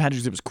like, St.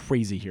 Patrick's Day was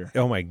crazy here.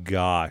 oh my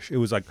gosh. It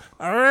was like,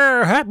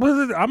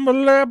 I'm a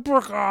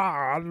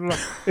leprechaun.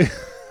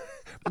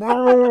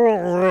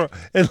 and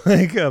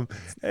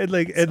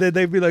then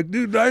they'd be like,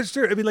 dude, nice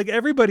shirt. I mean, like,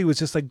 everybody was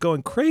just like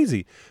going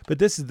crazy. But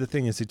this is the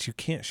thing, is that you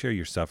can't share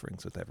your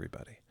sufferings with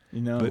everybody. You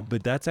know,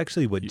 but that's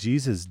actually what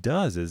Jesus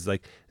does, is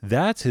like,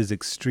 that's his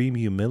extreme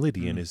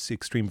humility and his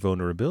extreme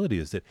vulnerability,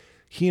 is that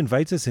he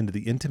invites us into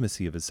the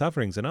intimacy of his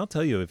sufferings. And I'll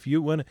tell you, if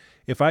I'm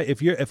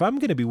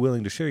going to be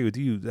willing to share with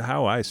you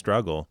how I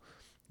struggle,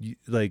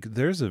 like,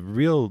 there's a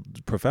real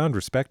profound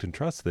respect and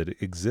trust that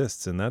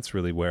exists, and that's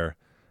really where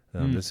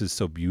this is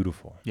so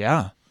beautiful.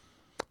 Yeah.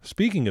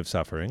 Speaking of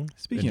suffering,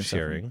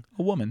 sharing,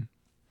 a woman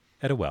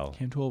at a well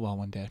came to a well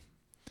one day,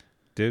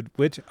 dude.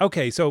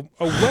 So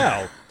a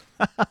well.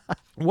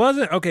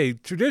 Wasn't okay.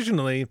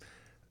 Traditionally,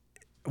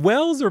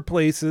 wells are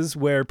places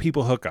where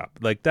people hook up.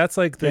 Like, that's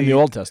like in the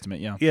Old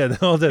Testament. Yeah,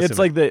 the Old Testament. It's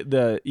like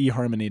the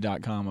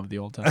eharmony.com of the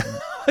Old Testament.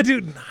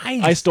 Dude,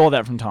 nice. I stole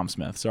that from Tom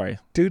Smith. Sorry,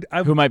 dude.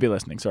 Who might be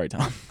listening? Sorry,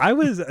 Tom. I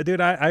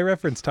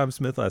referenced Tom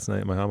Smith last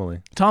night in my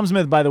homily. Tom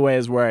Smith, by the way,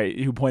 is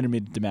who pointed me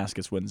to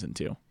Damascus Winston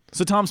too.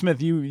 So Tom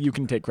Smith, you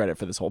can take credit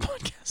for this whole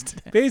podcast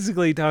today.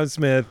 Basically, Tom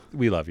Smith,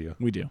 we love you.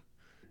 We do.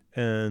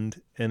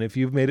 And if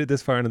you've made it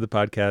this far into the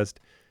podcast,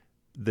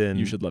 then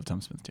you should love Tom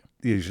Smith too.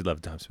 You should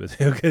love Tom Smith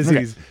too, because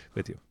he's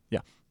with you.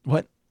 Yeah.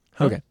 What?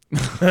 Huh? Okay.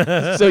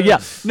 So yeah,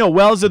 no,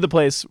 wells are the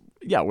place.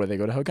 Yeah, where they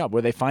go to hook up,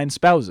 where they find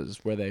spouses,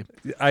 where they.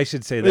 I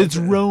should say that it's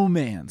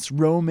romance.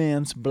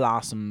 Romance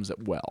blossoms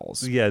at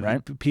wells. Yeah,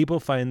 right? People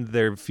find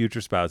their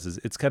future spouses.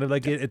 It's kind of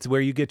like it's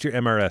where you get your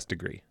MRS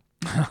degree.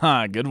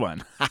 Good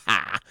one.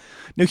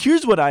 Now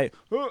here's what I.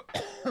 You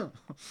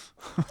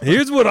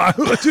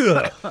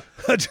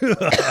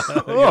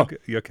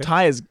okay?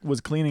 Ty was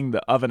cleaning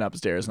the oven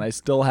upstairs, and I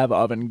still have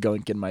oven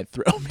gunk in my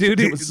throat. Dude,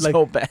 it was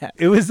so bad.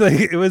 It was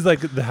like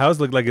the house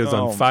looked like it was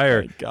on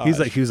fire. He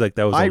was like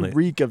that was. I only,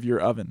 reek of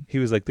your oven. He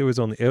was like there was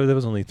only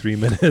 3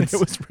 minutes. It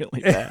was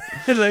really bad.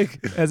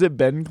 Like, has it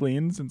been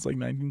cleaned since like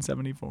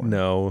 1974?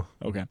 No.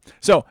 Okay.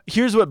 So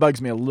here's what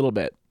bugs me a little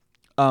bit.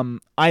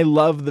 I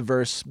love the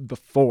verse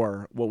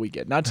before what we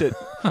get. Not to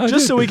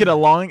just so we can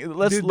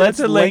let's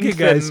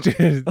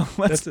lengthen.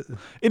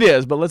 It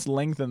is, but let's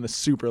lengthen the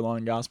super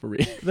long gospel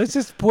read. Let's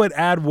just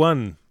add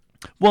one.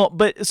 Well,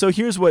 but so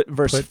here's what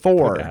verse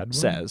 4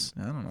 says.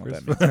 I don't know what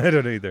that means. I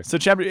don't know either. So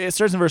it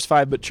starts in verse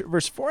 5, but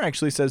verse 4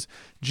 actually says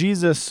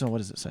Jesus. So what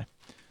does it say?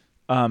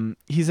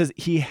 He says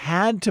he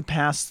had to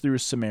pass through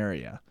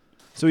Samaria.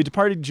 So he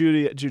departed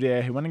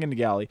Judea. He went again to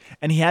Galilee,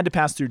 and he had to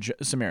pass through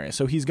Samaria.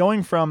 So he's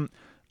going from.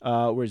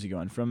 Where's he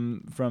going?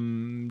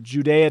 From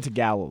Judea to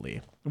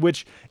Galilee,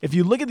 which, if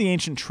you look at the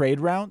ancient trade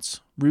routes.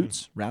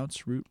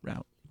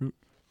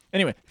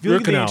 Anyway, if you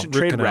look at the ancient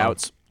trade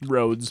roads,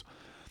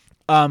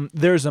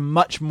 there's a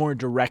much more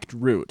direct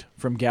route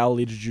from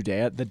Galilee to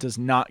Judea that does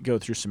not go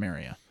through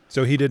Samaria.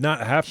 So he did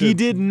not have to. He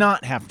did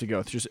not have to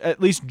go through, at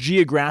least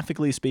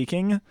geographically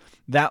speaking,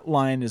 that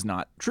line is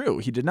not true.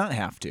 He did not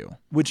have to,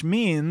 which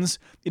means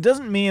it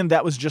doesn't mean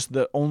that was just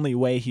the only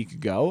way he could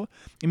go.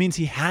 It means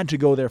he had to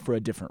go there for a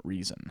different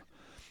reason.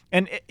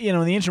 And, in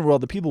the ancient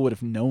world, the people would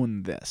have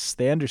known this.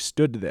 They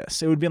understood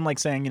this. It would have been like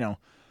saying, I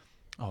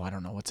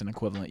don't know what's an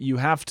equivalent. You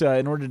have to,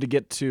 in order to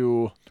get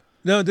to...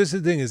 No, this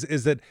is the thing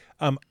is that,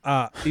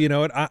 you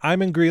know what?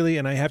 I'm in Greeley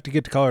and I have to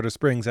get to Colorado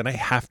Springs and I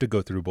have to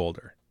go through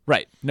Boulder.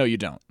 Right. No, you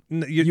don't.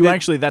 You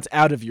actually, that's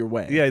out of your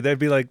way. Yeah, they'd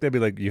be like,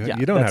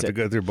 you don't have to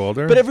go through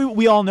Boulder. But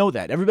we all know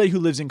that. Everybody who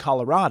lives in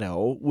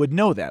Colorado would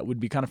know that, would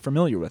be kind of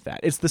familiar with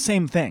that. It's the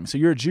same thing. So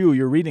you're a Jew,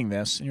 you're reading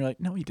this, and you're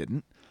like, no, he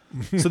didn't.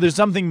 So there's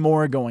something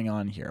more going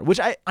on here, which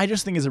I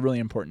just think is a really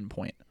important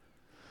point.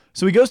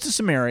 So he goes to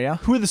Samaria.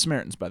 Who are the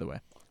Samaritans, by the way?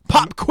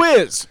 Pop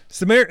quiz!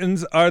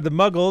 Samaritans are the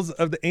muggles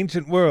of the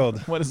ancient world.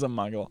 What is a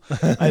muggle?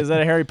 Is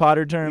that a Harry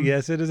Potter term?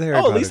 Yes, it is a Harry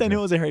Potter at least term. I knew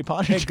it was a Harry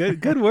Potter term.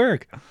 Good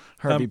work.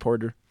 Harvey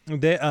Porter.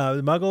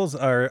 The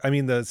muggles are,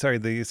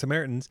 the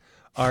Samaritans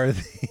are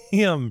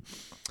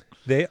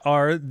they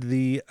are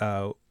the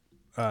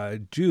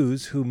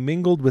Jews who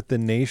mingled with the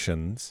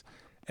nations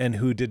and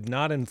who did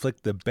not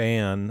inflict the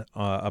ban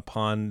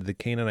upon the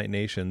Canaanite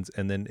nations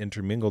and then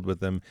intermingled with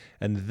them.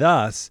 And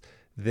thus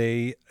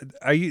dude,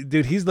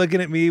 he's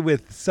looking at me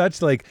with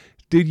such like,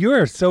 dude, you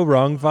are so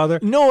wrong, Father.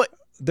 No,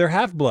 they're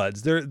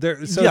half-bloods. They're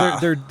Yeah.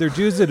 they're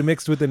Jews that are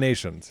mixed with the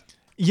nations.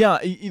 yeah,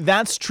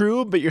 that's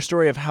true, but your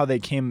story of how they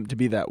came to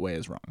be that way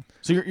is wrong.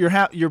 So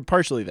you're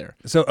partially there.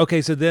 So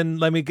then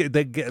let me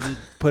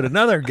put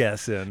another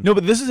guess in. No,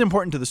 but this is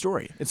important to the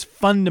story. It's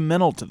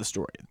fundamental to the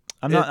story.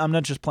 I'm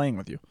not just playing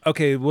with you.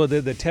 Okay, well,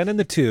 the 10 and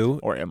the 2,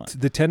 Or am I?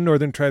 the 10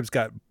 northern tribes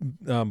got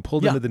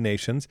pulled Yeah. into the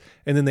nations,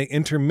 and then they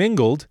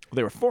intermingled,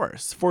 They were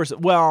forced.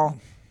 Well,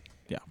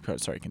 yeah.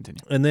 Sorry,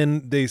 continue. and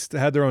then they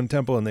had their own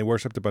temple, and they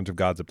worshipped a bunch of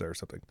gods up there or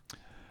something.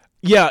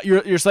 Yeah,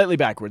 you're slightly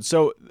backwards.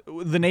 So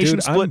the nation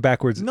Dude, split. I'm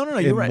backwards No,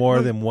 in you're right. more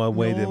No, than one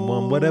way than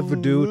one. no, Whatever,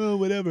 dude.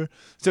 Whatever.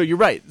 So you're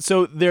right.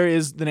 So there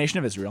is the nation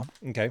of Israel.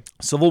 Okay.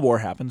 Civil war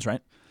happens, right?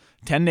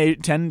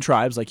 10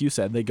 tribes, like you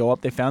said, they go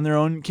up. They found their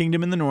own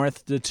kingdom in the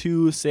north. The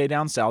 2 stay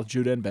down south,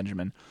 Judah and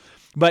Benjamin.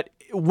 But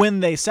when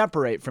they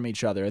separate from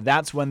each other,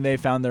 that's when they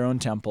found their own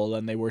temple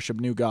and they worship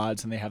new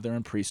gods and they have their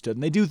own priesthood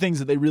and they do things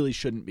that they really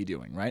shouldn't be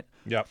doing, right?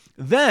 Yep.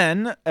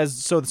 Then,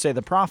 as so to say,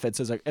 the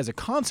prophets, as a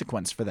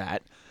consequence for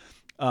that,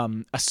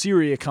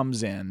 Assyria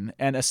comes in,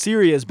 and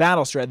Assyria's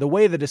battle strategy, the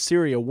way that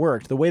Assyria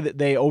worked, the way that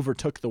they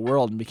overtook the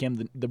world and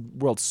became the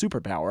world's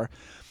superpower,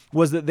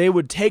 was that they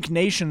would take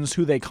nations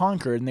who they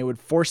conquered and they would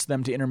force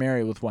them to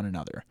intermarry with one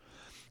another,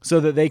 so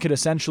that they could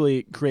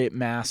essentially create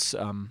mass.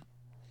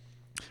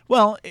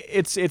 Well,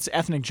 it's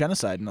ethnic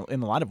genocide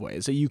in a lot of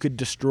ways. So you could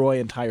destroy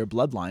entire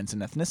bloodlines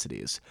and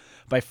ethnicities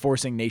by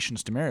forcing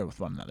nations to marry with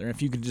one another.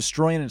 If you could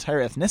destroy an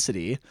entire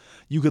ethnicity,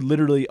 you could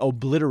literally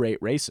obliterate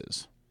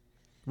races.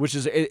 Which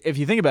is, if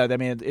you think about it, I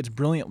mean, it's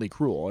brilliantly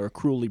cruel or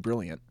cruelly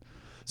brilliant.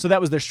 So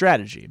that was their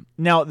strategy.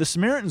 Now, the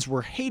Samaritans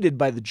were hated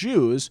by the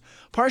Jews,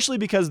 partially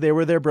because they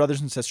were their brothers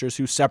and sisters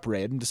who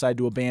separated and decided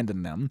to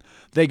abandon them.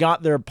 They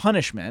got their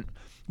punishment.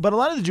 But a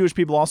lot of the Jewish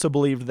people also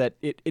believed that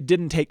it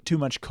didn't take too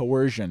much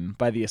coercion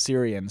by the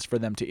Assyrians for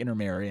them to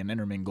intermarry and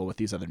intermingle with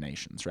these other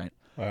nations, right?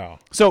 Wow.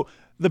 So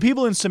the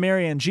people in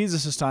Samaria in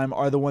Jesus' time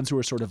are the ones who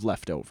are sort of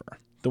left over.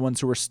 The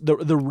ones who are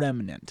the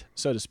remnant,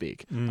 so to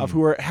speak, of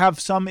who have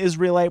some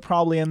Israelite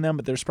probably in them,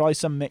 but there's probably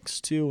some mix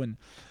too. And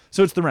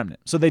so it's the remnant.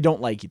 So they don't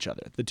like each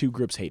other. The two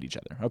groups hate each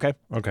other. Okay?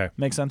 Okay.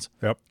 Makes sense?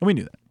 Yep. And we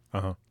knew that.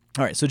 Uh-huh.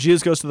 All right, so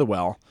Jesus goes to the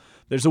well.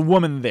 There's a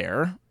woman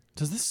there.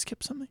 Does this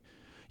skip something?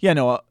 Yeah,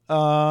 no,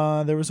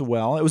 there was a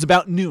well. It was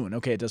about noon.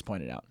 Okay, it does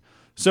point it out.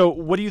 So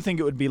what do you think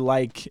it would be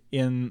like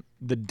in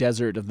the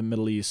desert of the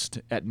Middle East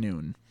at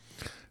noon?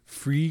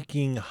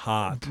 Freaking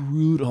hot.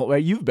 Brutal.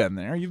 Right, you've been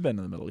there. You've been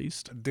to the Middle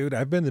East. Dude,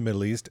 I've been to the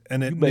Middle East,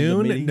 and at You've been to the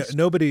noon,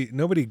 Middle East?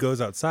 nobody goes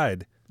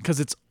outside. Because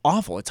it's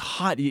awful. It's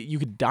hot. You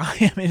could die.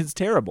 I mean, it's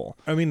terrible.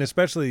 I mean,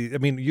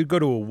 you'd go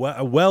to a well.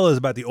 A well is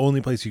about the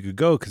only place you could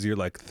go because you're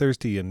like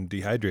thirsty and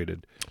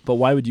dehydrated. But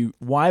why would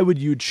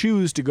you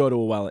choose to go to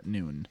a well at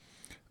noon?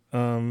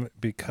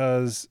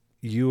 Because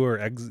you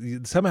are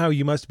somehow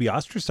you must be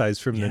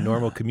ostracized from the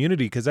normal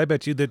community. Because I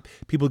bet you that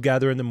people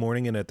gather in the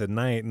morning and at the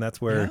night, and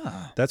that's where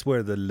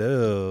the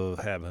love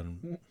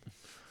happen.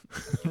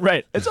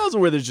 Right. It's also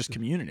where there's just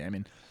community. I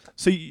mean,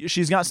 so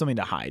she's got something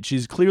to hide.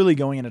 She's clearly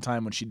going in a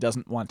time when she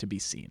doesn't want to be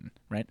seen.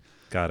 Right.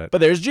 Got it.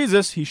 But there's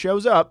Jesus. He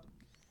shows up,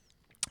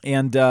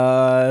 and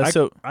I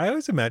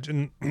always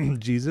imagine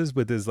Jesus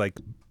with his like.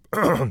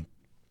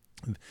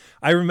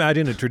 I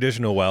imagine a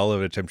traditional well,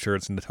 which I'm sure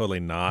it's totally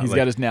not. he's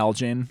got his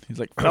Nalgene. He's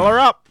like, fill her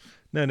up.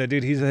 No,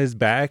 dude. His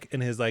back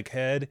and his like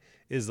head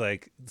is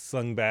like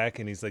slung back,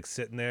 and he's like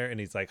sitting there, and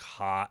he's like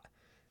hot,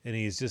 and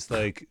he's just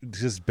like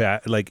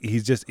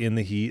he's just in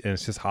the heat, and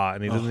it's just hot,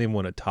 and he doesn't even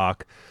want to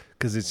talk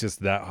because it's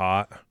just that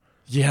hot.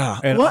 Yeah.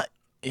 And what?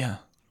 Yeah.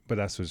 But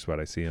that's just what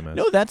I see him as.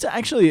 No, that's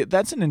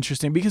an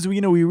interesting, because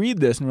we read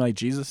this and we're like,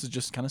 Jesus is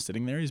just kind of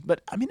sitting there.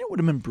 But I mean, it would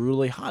have been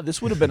brutally hot.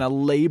 This would have been a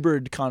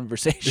labored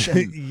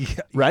conversation, Yeah.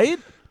 right?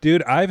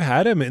 Dude, I've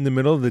had him in the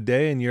middle of the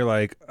day, and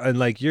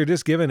you're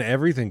just giving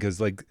everything because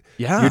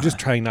Yeah. you're just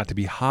trying not to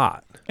be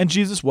hot. And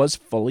Jesus was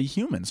fully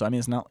human, so I mean,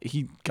 it's not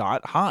he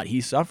got hot. He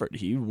suffered.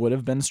 He would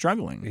have been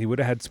struggling. He would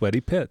have had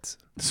sweaty pits.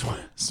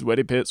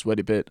 Sweaty pit.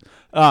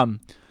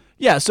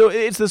 Yeah. So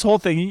it's this whole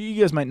thing.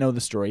 You guys might know the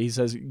story. He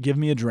says, "Give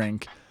me a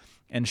drink."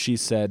 And she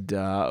said,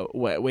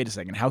 wait a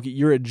second.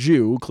 You're a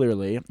Jew,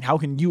 clearly. How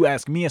can you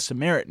ask me, a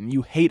Samaritan?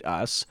 You hate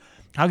us.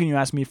 How can you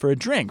ask me for a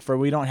drink? For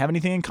we don't have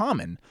anything in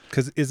common.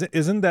 Because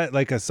isn't that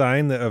like a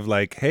sign of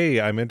like,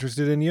 hey, I'm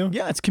interested in you?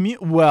 Yeah, it's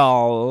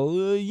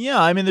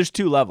yeah. I mean, there's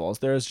two levels.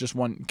 There's just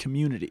one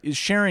community.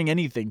 Sharing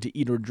anything to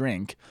eat or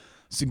drink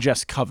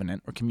suggests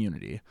covenant or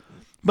community.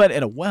 But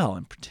at a well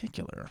in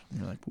particular,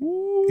 you're like,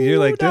 ooh, You're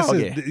like,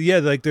 doggy.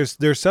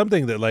 there's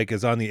something that like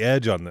is on the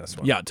edge on this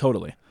one. Yeah,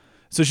 totally.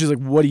 So she's like,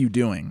 what are you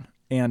doing?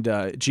 And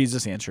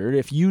Jesus answered,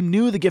 if you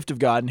knew the gift of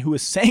God and who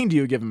was saying to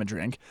you, give him a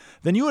drink,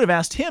 then you would have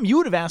asked him. You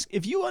would have asked,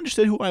 if you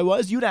understood who I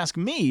was, you'd ask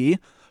me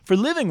for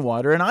living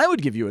water, and I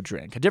would give you a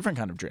drink, a different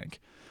kind of drink.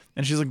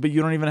 And she's like, but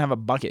you don't even have a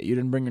bucket. You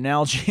didn't bring your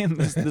analogy, and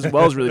this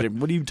well's really deep.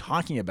 What are you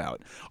talking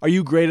about? Are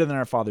you greater than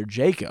our father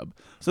Jacob?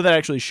 So that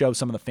actually shows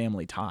some of the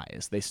family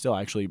ties. They still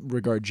actually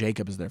regard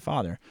Jacob as their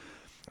father.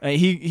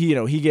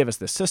 He gave us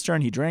this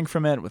cistern. He drank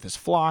from it with his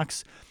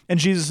flocks. And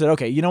Jesus said,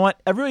 okay, you know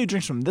what? Everybody who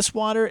drinks from this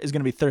water is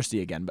going to be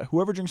thirsty again. But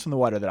whoever drinks from the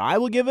water that I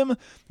will give him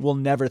will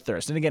never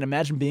thirst. And again,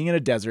 imagine being in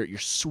a desert. You're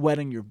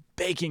sweating. You're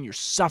baking. You're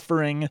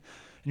suffering. And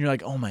you're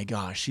like, oh my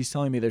gosh, she's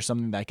telling me there's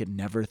something that I could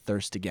never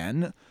thirst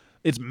again.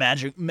 It's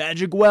magic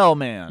well,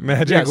 man.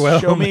 Well,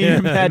 show me man.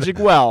 your magic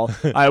well.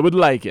 I would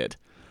like it.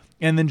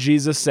 And then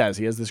Jesus says,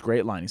 he has this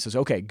great line. He says,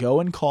 okay, go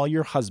and call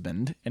your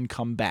husband and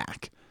come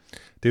back.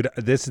 Dude,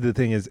 this is the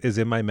thing is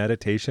in my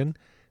meditation,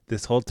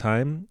 this whole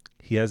time,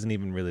 he hasn't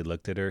even really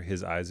looked at her.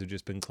 His eyes have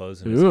just been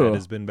closed and his head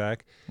has been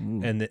back.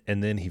 And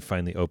then he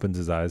finally opens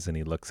his eyes and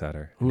he looks at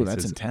her. Ooh,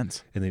 that's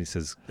intense. And then he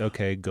says,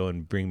 okay, go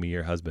and bring me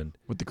your husband.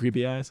 With the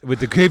creepy eyes? With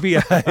the creepy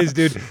eyes,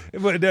 dude.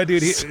 No,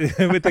 dude,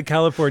 with the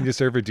California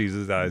surfer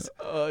Jesus eyes.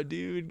 Oh,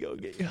 dude, go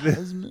get your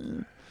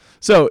husband.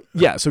 So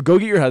go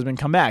get your husband,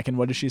 come back. And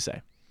what does she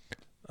say?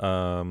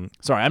 Sorry,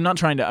 I'm not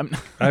trying to.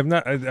 I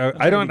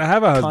don't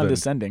have a husband.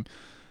 Condescending.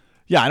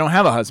 Yeah, I don't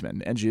have a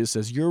husband. And Jesus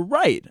says, you're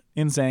right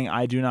in saying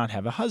I do not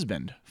have a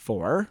husband.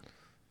 For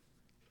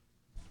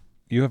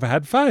you have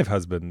had 5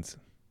 husbands,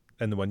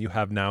 and the one you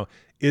have now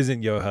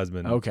isn't your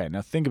husband. Okay,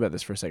 now think about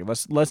this for a second.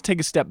 Let's take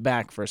a step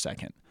back for a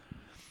second.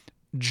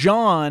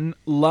 John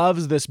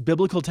loves this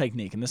biblical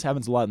technique, and this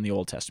happens a lot in the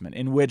Old Testament,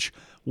 in which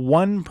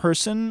one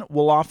person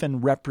will often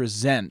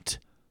represent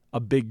a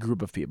big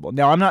group of people.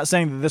 Now, I'm not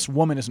saying that this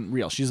woman isn't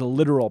real. She's a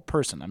literal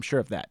person. I'm sure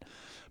of that.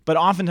 But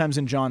oftentimes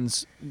in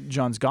John's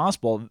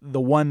gospel,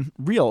 the one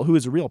who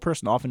is a real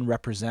person often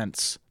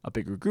represents a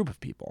bigger group of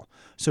people.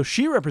 So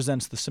she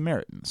represents the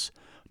Samaritans.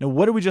 Now,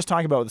 what did we just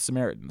talk about with the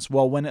Samaritans?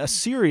 Well, when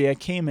Assyria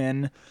came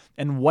in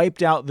and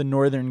wiped out the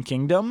northern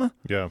kingdom,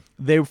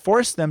 they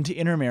forced them to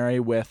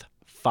intermarry with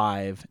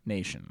 5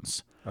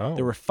 nations. Oh.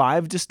 There were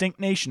 5 distinct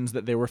nations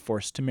that they were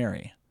forced to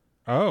marry.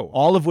 Oh.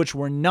 All of which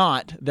were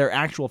not their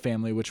actual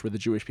family, which were the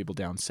Jewish people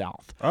down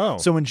south. Oh.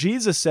 So when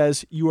Jesus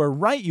says, you are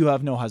right, you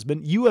have no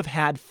husband, you have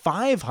had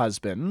 5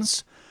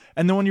 husbands,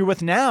 and the one you're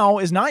with now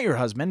is not your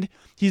husband,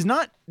 he's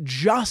not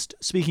just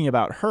speaking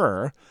about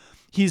her,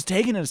 he's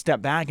taken it a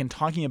step back and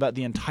talking about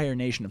the entire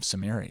nation of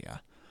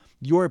Samaria.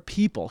 Your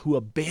people who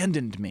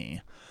abandoned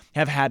me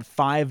have had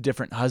 5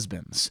 different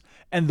husbands,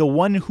 and the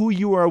one who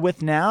you are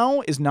with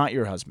now is not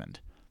your husband.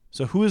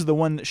 So who is the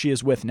one that she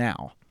is with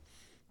now?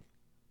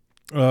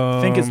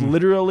 Think as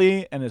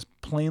literally and as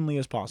plainly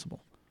as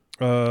possible.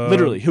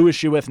 Literally, who is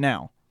she with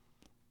now?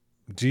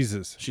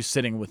 Jesus. She's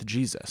sitting with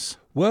Jesus.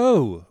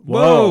 Whoa.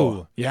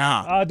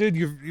 Yeah. Oh,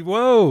 dude,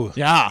 whoa.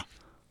 Yeah.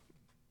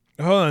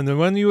 Hold on, the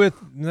one you with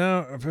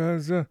now,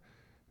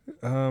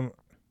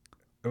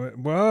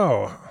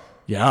 whoa.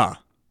 Yeah.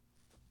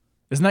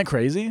 Isn't that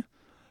crazy?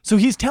 So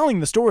he's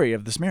telling the story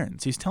of the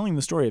Samaritans. He's telling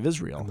the story of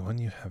Israel. And the one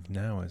you have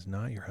now is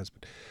not your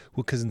husband.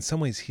 Well, because in some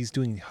ways he's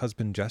doing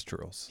husband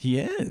gesturals. He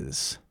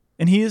is.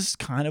 And he is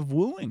kind of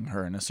wooing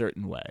her in a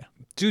certain way.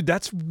 Dude,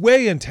 that's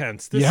way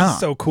intense. This is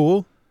so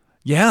cool.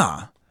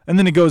 Yeah. And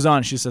then it goes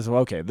on. She says,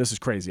 well, okay, this is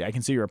crazy. I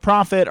can see you're a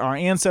prophet. Our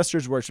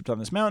ancestors worshipped on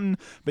this mountain.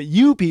 But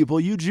you people,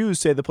 you Jews,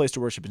 say the place to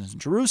worship is in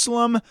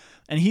Jerusalem.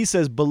 And he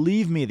says,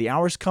 believe me, the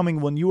hour is coming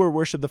when you will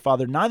worship the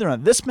Father neither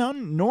on this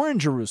mountain nor in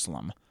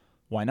Jerusalem.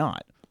 Why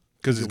not?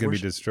 Because it's going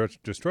to be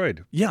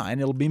destroyed. Yeah, and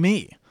it'll be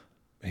me.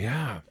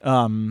 Yeah.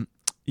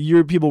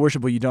 Your people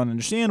worship what you don't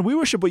understand. We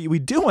worship what we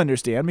do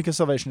understand because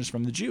salvation is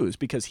from the Jews,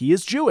 because he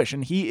is Jewish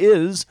and he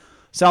is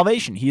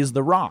salvation. He is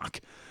the rock.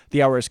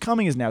 The hour is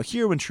coming, is now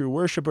here, when true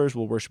worshipers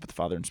will worship the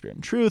Father in spirit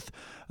and truth.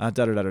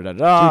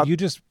 Dude, you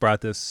just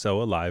brought this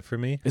so alive for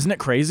me. Isn't it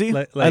crazy?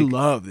 I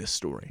love this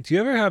story. Do you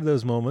ever have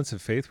those moments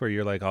of faith where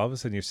you're like, all of a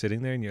sudden you're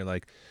sitting there and you're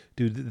like,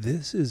 dude,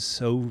 this is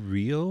so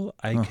real,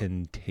 I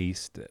can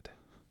taste it.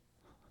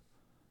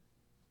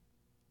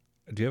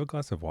 Do you have a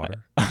glass of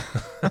water?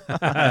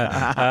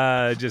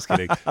 Just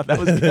kidding. That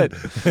was good.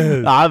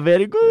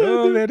 Very good.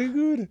 Oh, very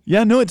good.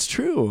 Yeah, no, it's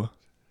true.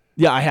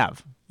 Yeah, I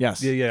have.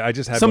 Yes. Yeah. I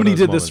just had somebody one of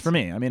those did moments. this for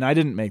me. I mean, I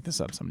didn't make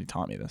this up. Somebody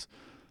taught me this.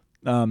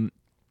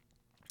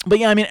 But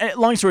yeah, I mean,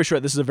 long story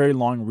short, this is a very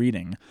long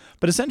reading.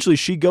 But essentially,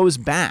 she goes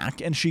back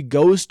and she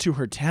goes to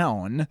her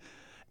town,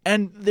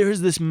 and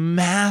there's this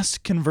mass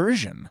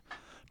conversion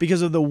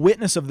because of the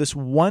witness of this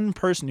one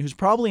person who's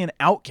probably an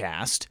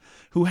outcast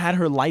who had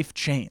her life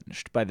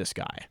changed by this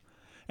guy.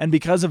 And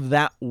because of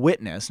that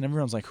witness, and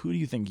everyone's like, who do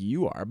you think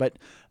you are?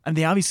 And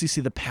they obviously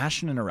see the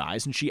passion in her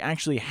eyes, and she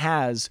actually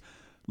has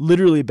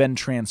literally been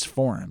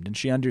transformed. And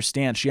she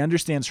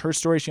understands her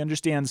story. She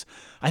understands,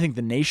 I think,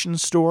 the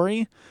nation's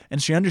story,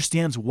 and she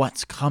understands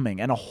what's coming.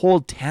 And a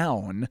whole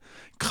town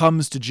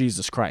comes to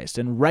Jesus Christ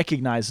and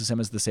recognizes him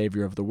as the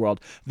Savior of the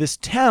world. This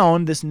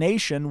town, this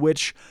nation,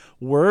 which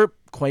were,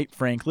 quite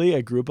frankly,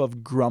 a group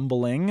of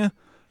grumbling,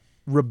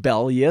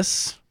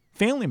 rebellious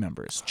family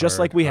members, just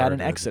like we had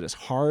in Exodus,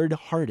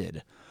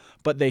 hard-hearted.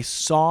 But they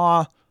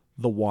saw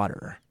the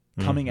water.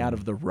 coming out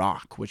of the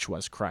rock, which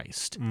was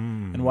Christ.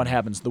 And what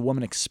happens? The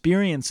woman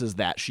experiences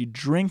that. She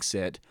drinks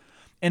it,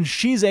 and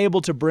she's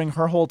able to bring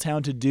her whole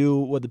town to do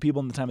what the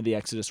people in the time of the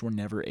Exodus were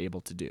never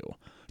able to do,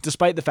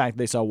 despite the fact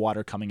they saw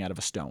water coming out of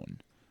a stone.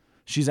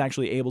 She's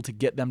actually able to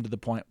get them to the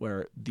point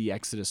where the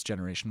Exodus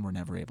generation were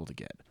never able to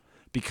get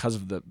because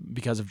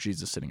of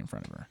Jesus sitting in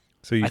front of her.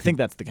 So I think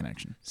that's the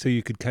connection. So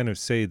you could kind of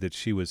say that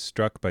she was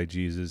struck by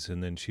Jesus,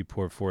 and then she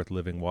poured forth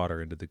living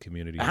water into the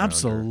community around her.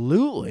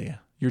 Absolutely.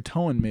 Your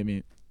tone made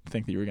me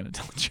think that you were going to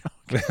tell a joke.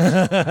 but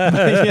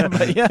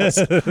yes,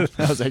 that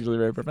was actually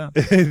very profound.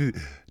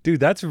 Dude,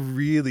 that's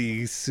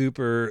really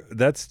super.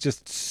 That's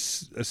just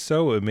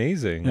so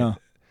amazing.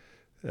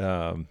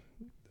 Yeah.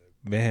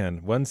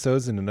 Man, one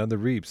sows and another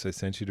reaps. I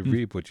sent you to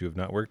reap what you have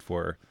not worked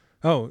for.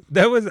 Oh,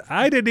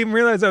 I didn't even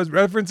realize I was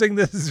referencing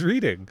this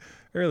reading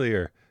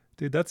earlier.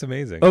 Dude, that's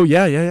amazing. Oh,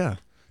 yeah.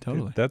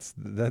 Totally. Dude,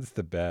 that's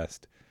the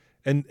best.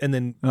 And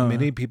then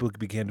many people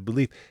began to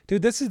believe.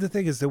 Dude, this is the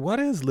thing, is that what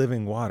is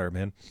living water,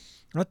 man?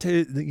 I'll tell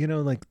you,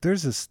 like there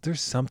is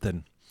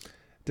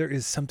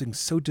something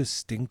so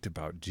distinct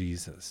about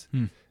Jesus.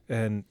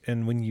 And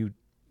when you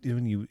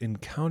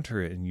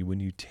encounter it and when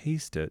you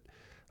taste it,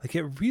 like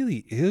it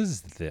really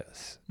is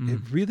this. It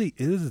really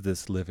is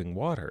this living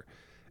water.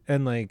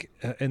 And like,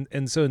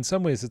 and so in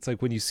some ways, it's like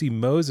when you see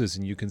Moses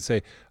and you can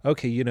say,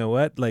 okay, you know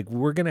what? Like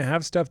we're going to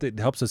have stuff that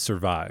helps us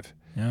survive.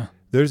 Yeah.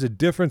 There's a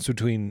difference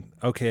between,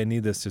 okay, I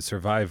need this to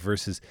survive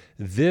versus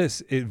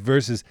this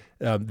is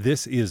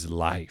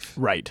life.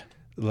 Right.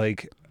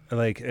 Like,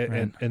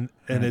 right. and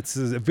it's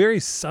a very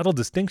subtle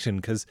distinction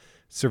because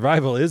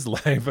survival is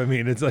life. I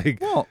mean, it's like,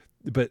 well,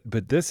 but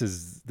this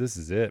is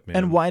it, man.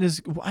 And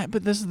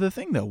but this is the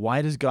thing though.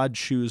 Why does God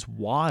choose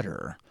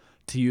water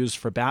to use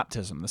for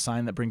baptism, the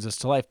sign that brings us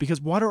to life? Because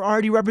water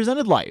already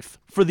represented life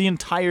for the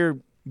entire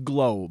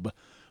globe.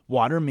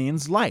 Water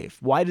means life.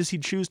 Why does he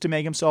choose to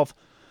make himself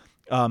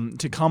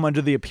to come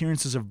under the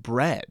appearances of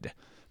bread?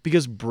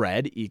 Because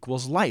bread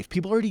equals life.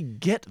 People already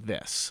get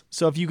this.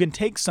 So if you can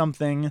take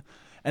something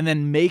and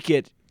then make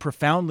it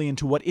profoundly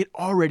into what it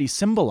already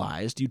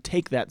symbolized, you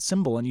take that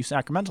symbol and you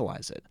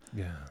sacramentalize it.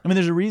 Yeah. I mean,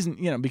 there's a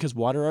reason, because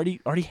water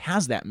already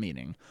has that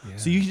meaning. Yeah.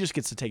 So you just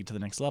get to take it to the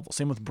next level.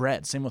 Same with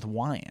bread. Same with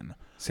wine.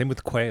 Same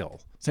with quail.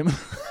 Same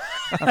with...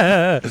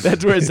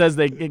 That's where it says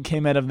it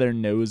came out of their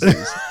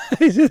noses.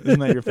 Isn't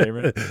that your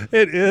favorite?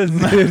 It is,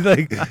 dude.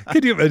 Like,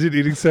 can you imagine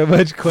eating so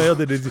much quail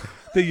that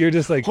you're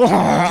just like,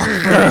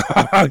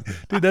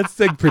 dude, that's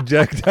like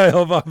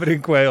projectile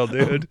vomiting quail,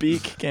 dude. A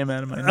beak came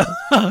out of my nose.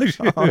 Oh,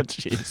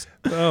 jeez.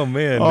 Oh,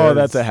 man. Oh,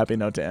 that's a happy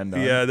note to end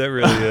on. Yeah, that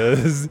really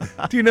is.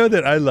 Do you know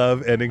that I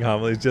love ending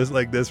homilies just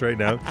like this right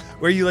now,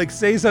 where you like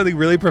say something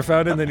really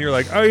profound and then you're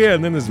like, oh yeah,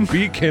 and then this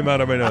beak came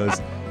out of my nose.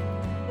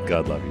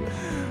 God love you.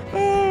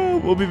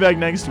 We'll be back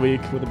next week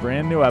with a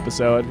brand new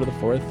episode for the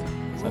fourth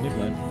Sunday of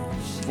Lent.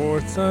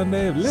 Fourth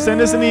Sunday of Lent.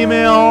 Send us an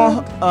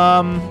email.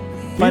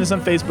 Find us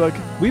on Facebook.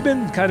 We've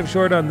been kind of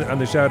short on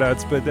the shout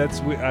outs, but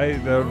I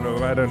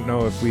don't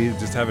know if we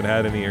just haven't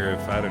had any or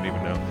if I don't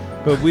even know.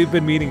 But we've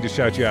been meaning to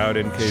shout you out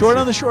in case. Short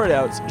on the short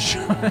outs.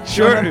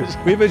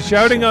 We've been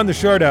shouting on the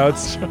short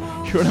outs.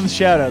 Short on the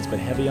shout outs, but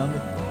heavy on the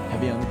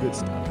good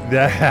stuff.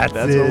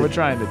 That's what we're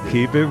trying to do.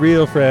 Keep it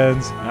real,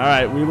 friends. All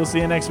right, we will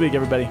see you next week,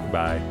 everybody.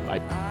 Bye. Bye.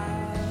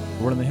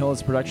 Word on the Hill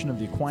is a production of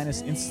the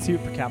Aquinas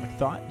Institute for Catholic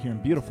Thought here in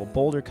beautiful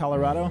Boulder,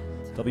 Colorado.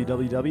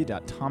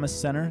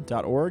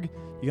 www.thomascenter.org.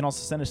 You can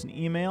also send us an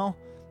email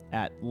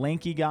at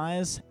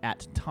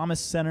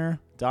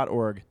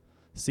lankyguys@thomascenter.org.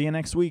 See you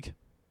next week.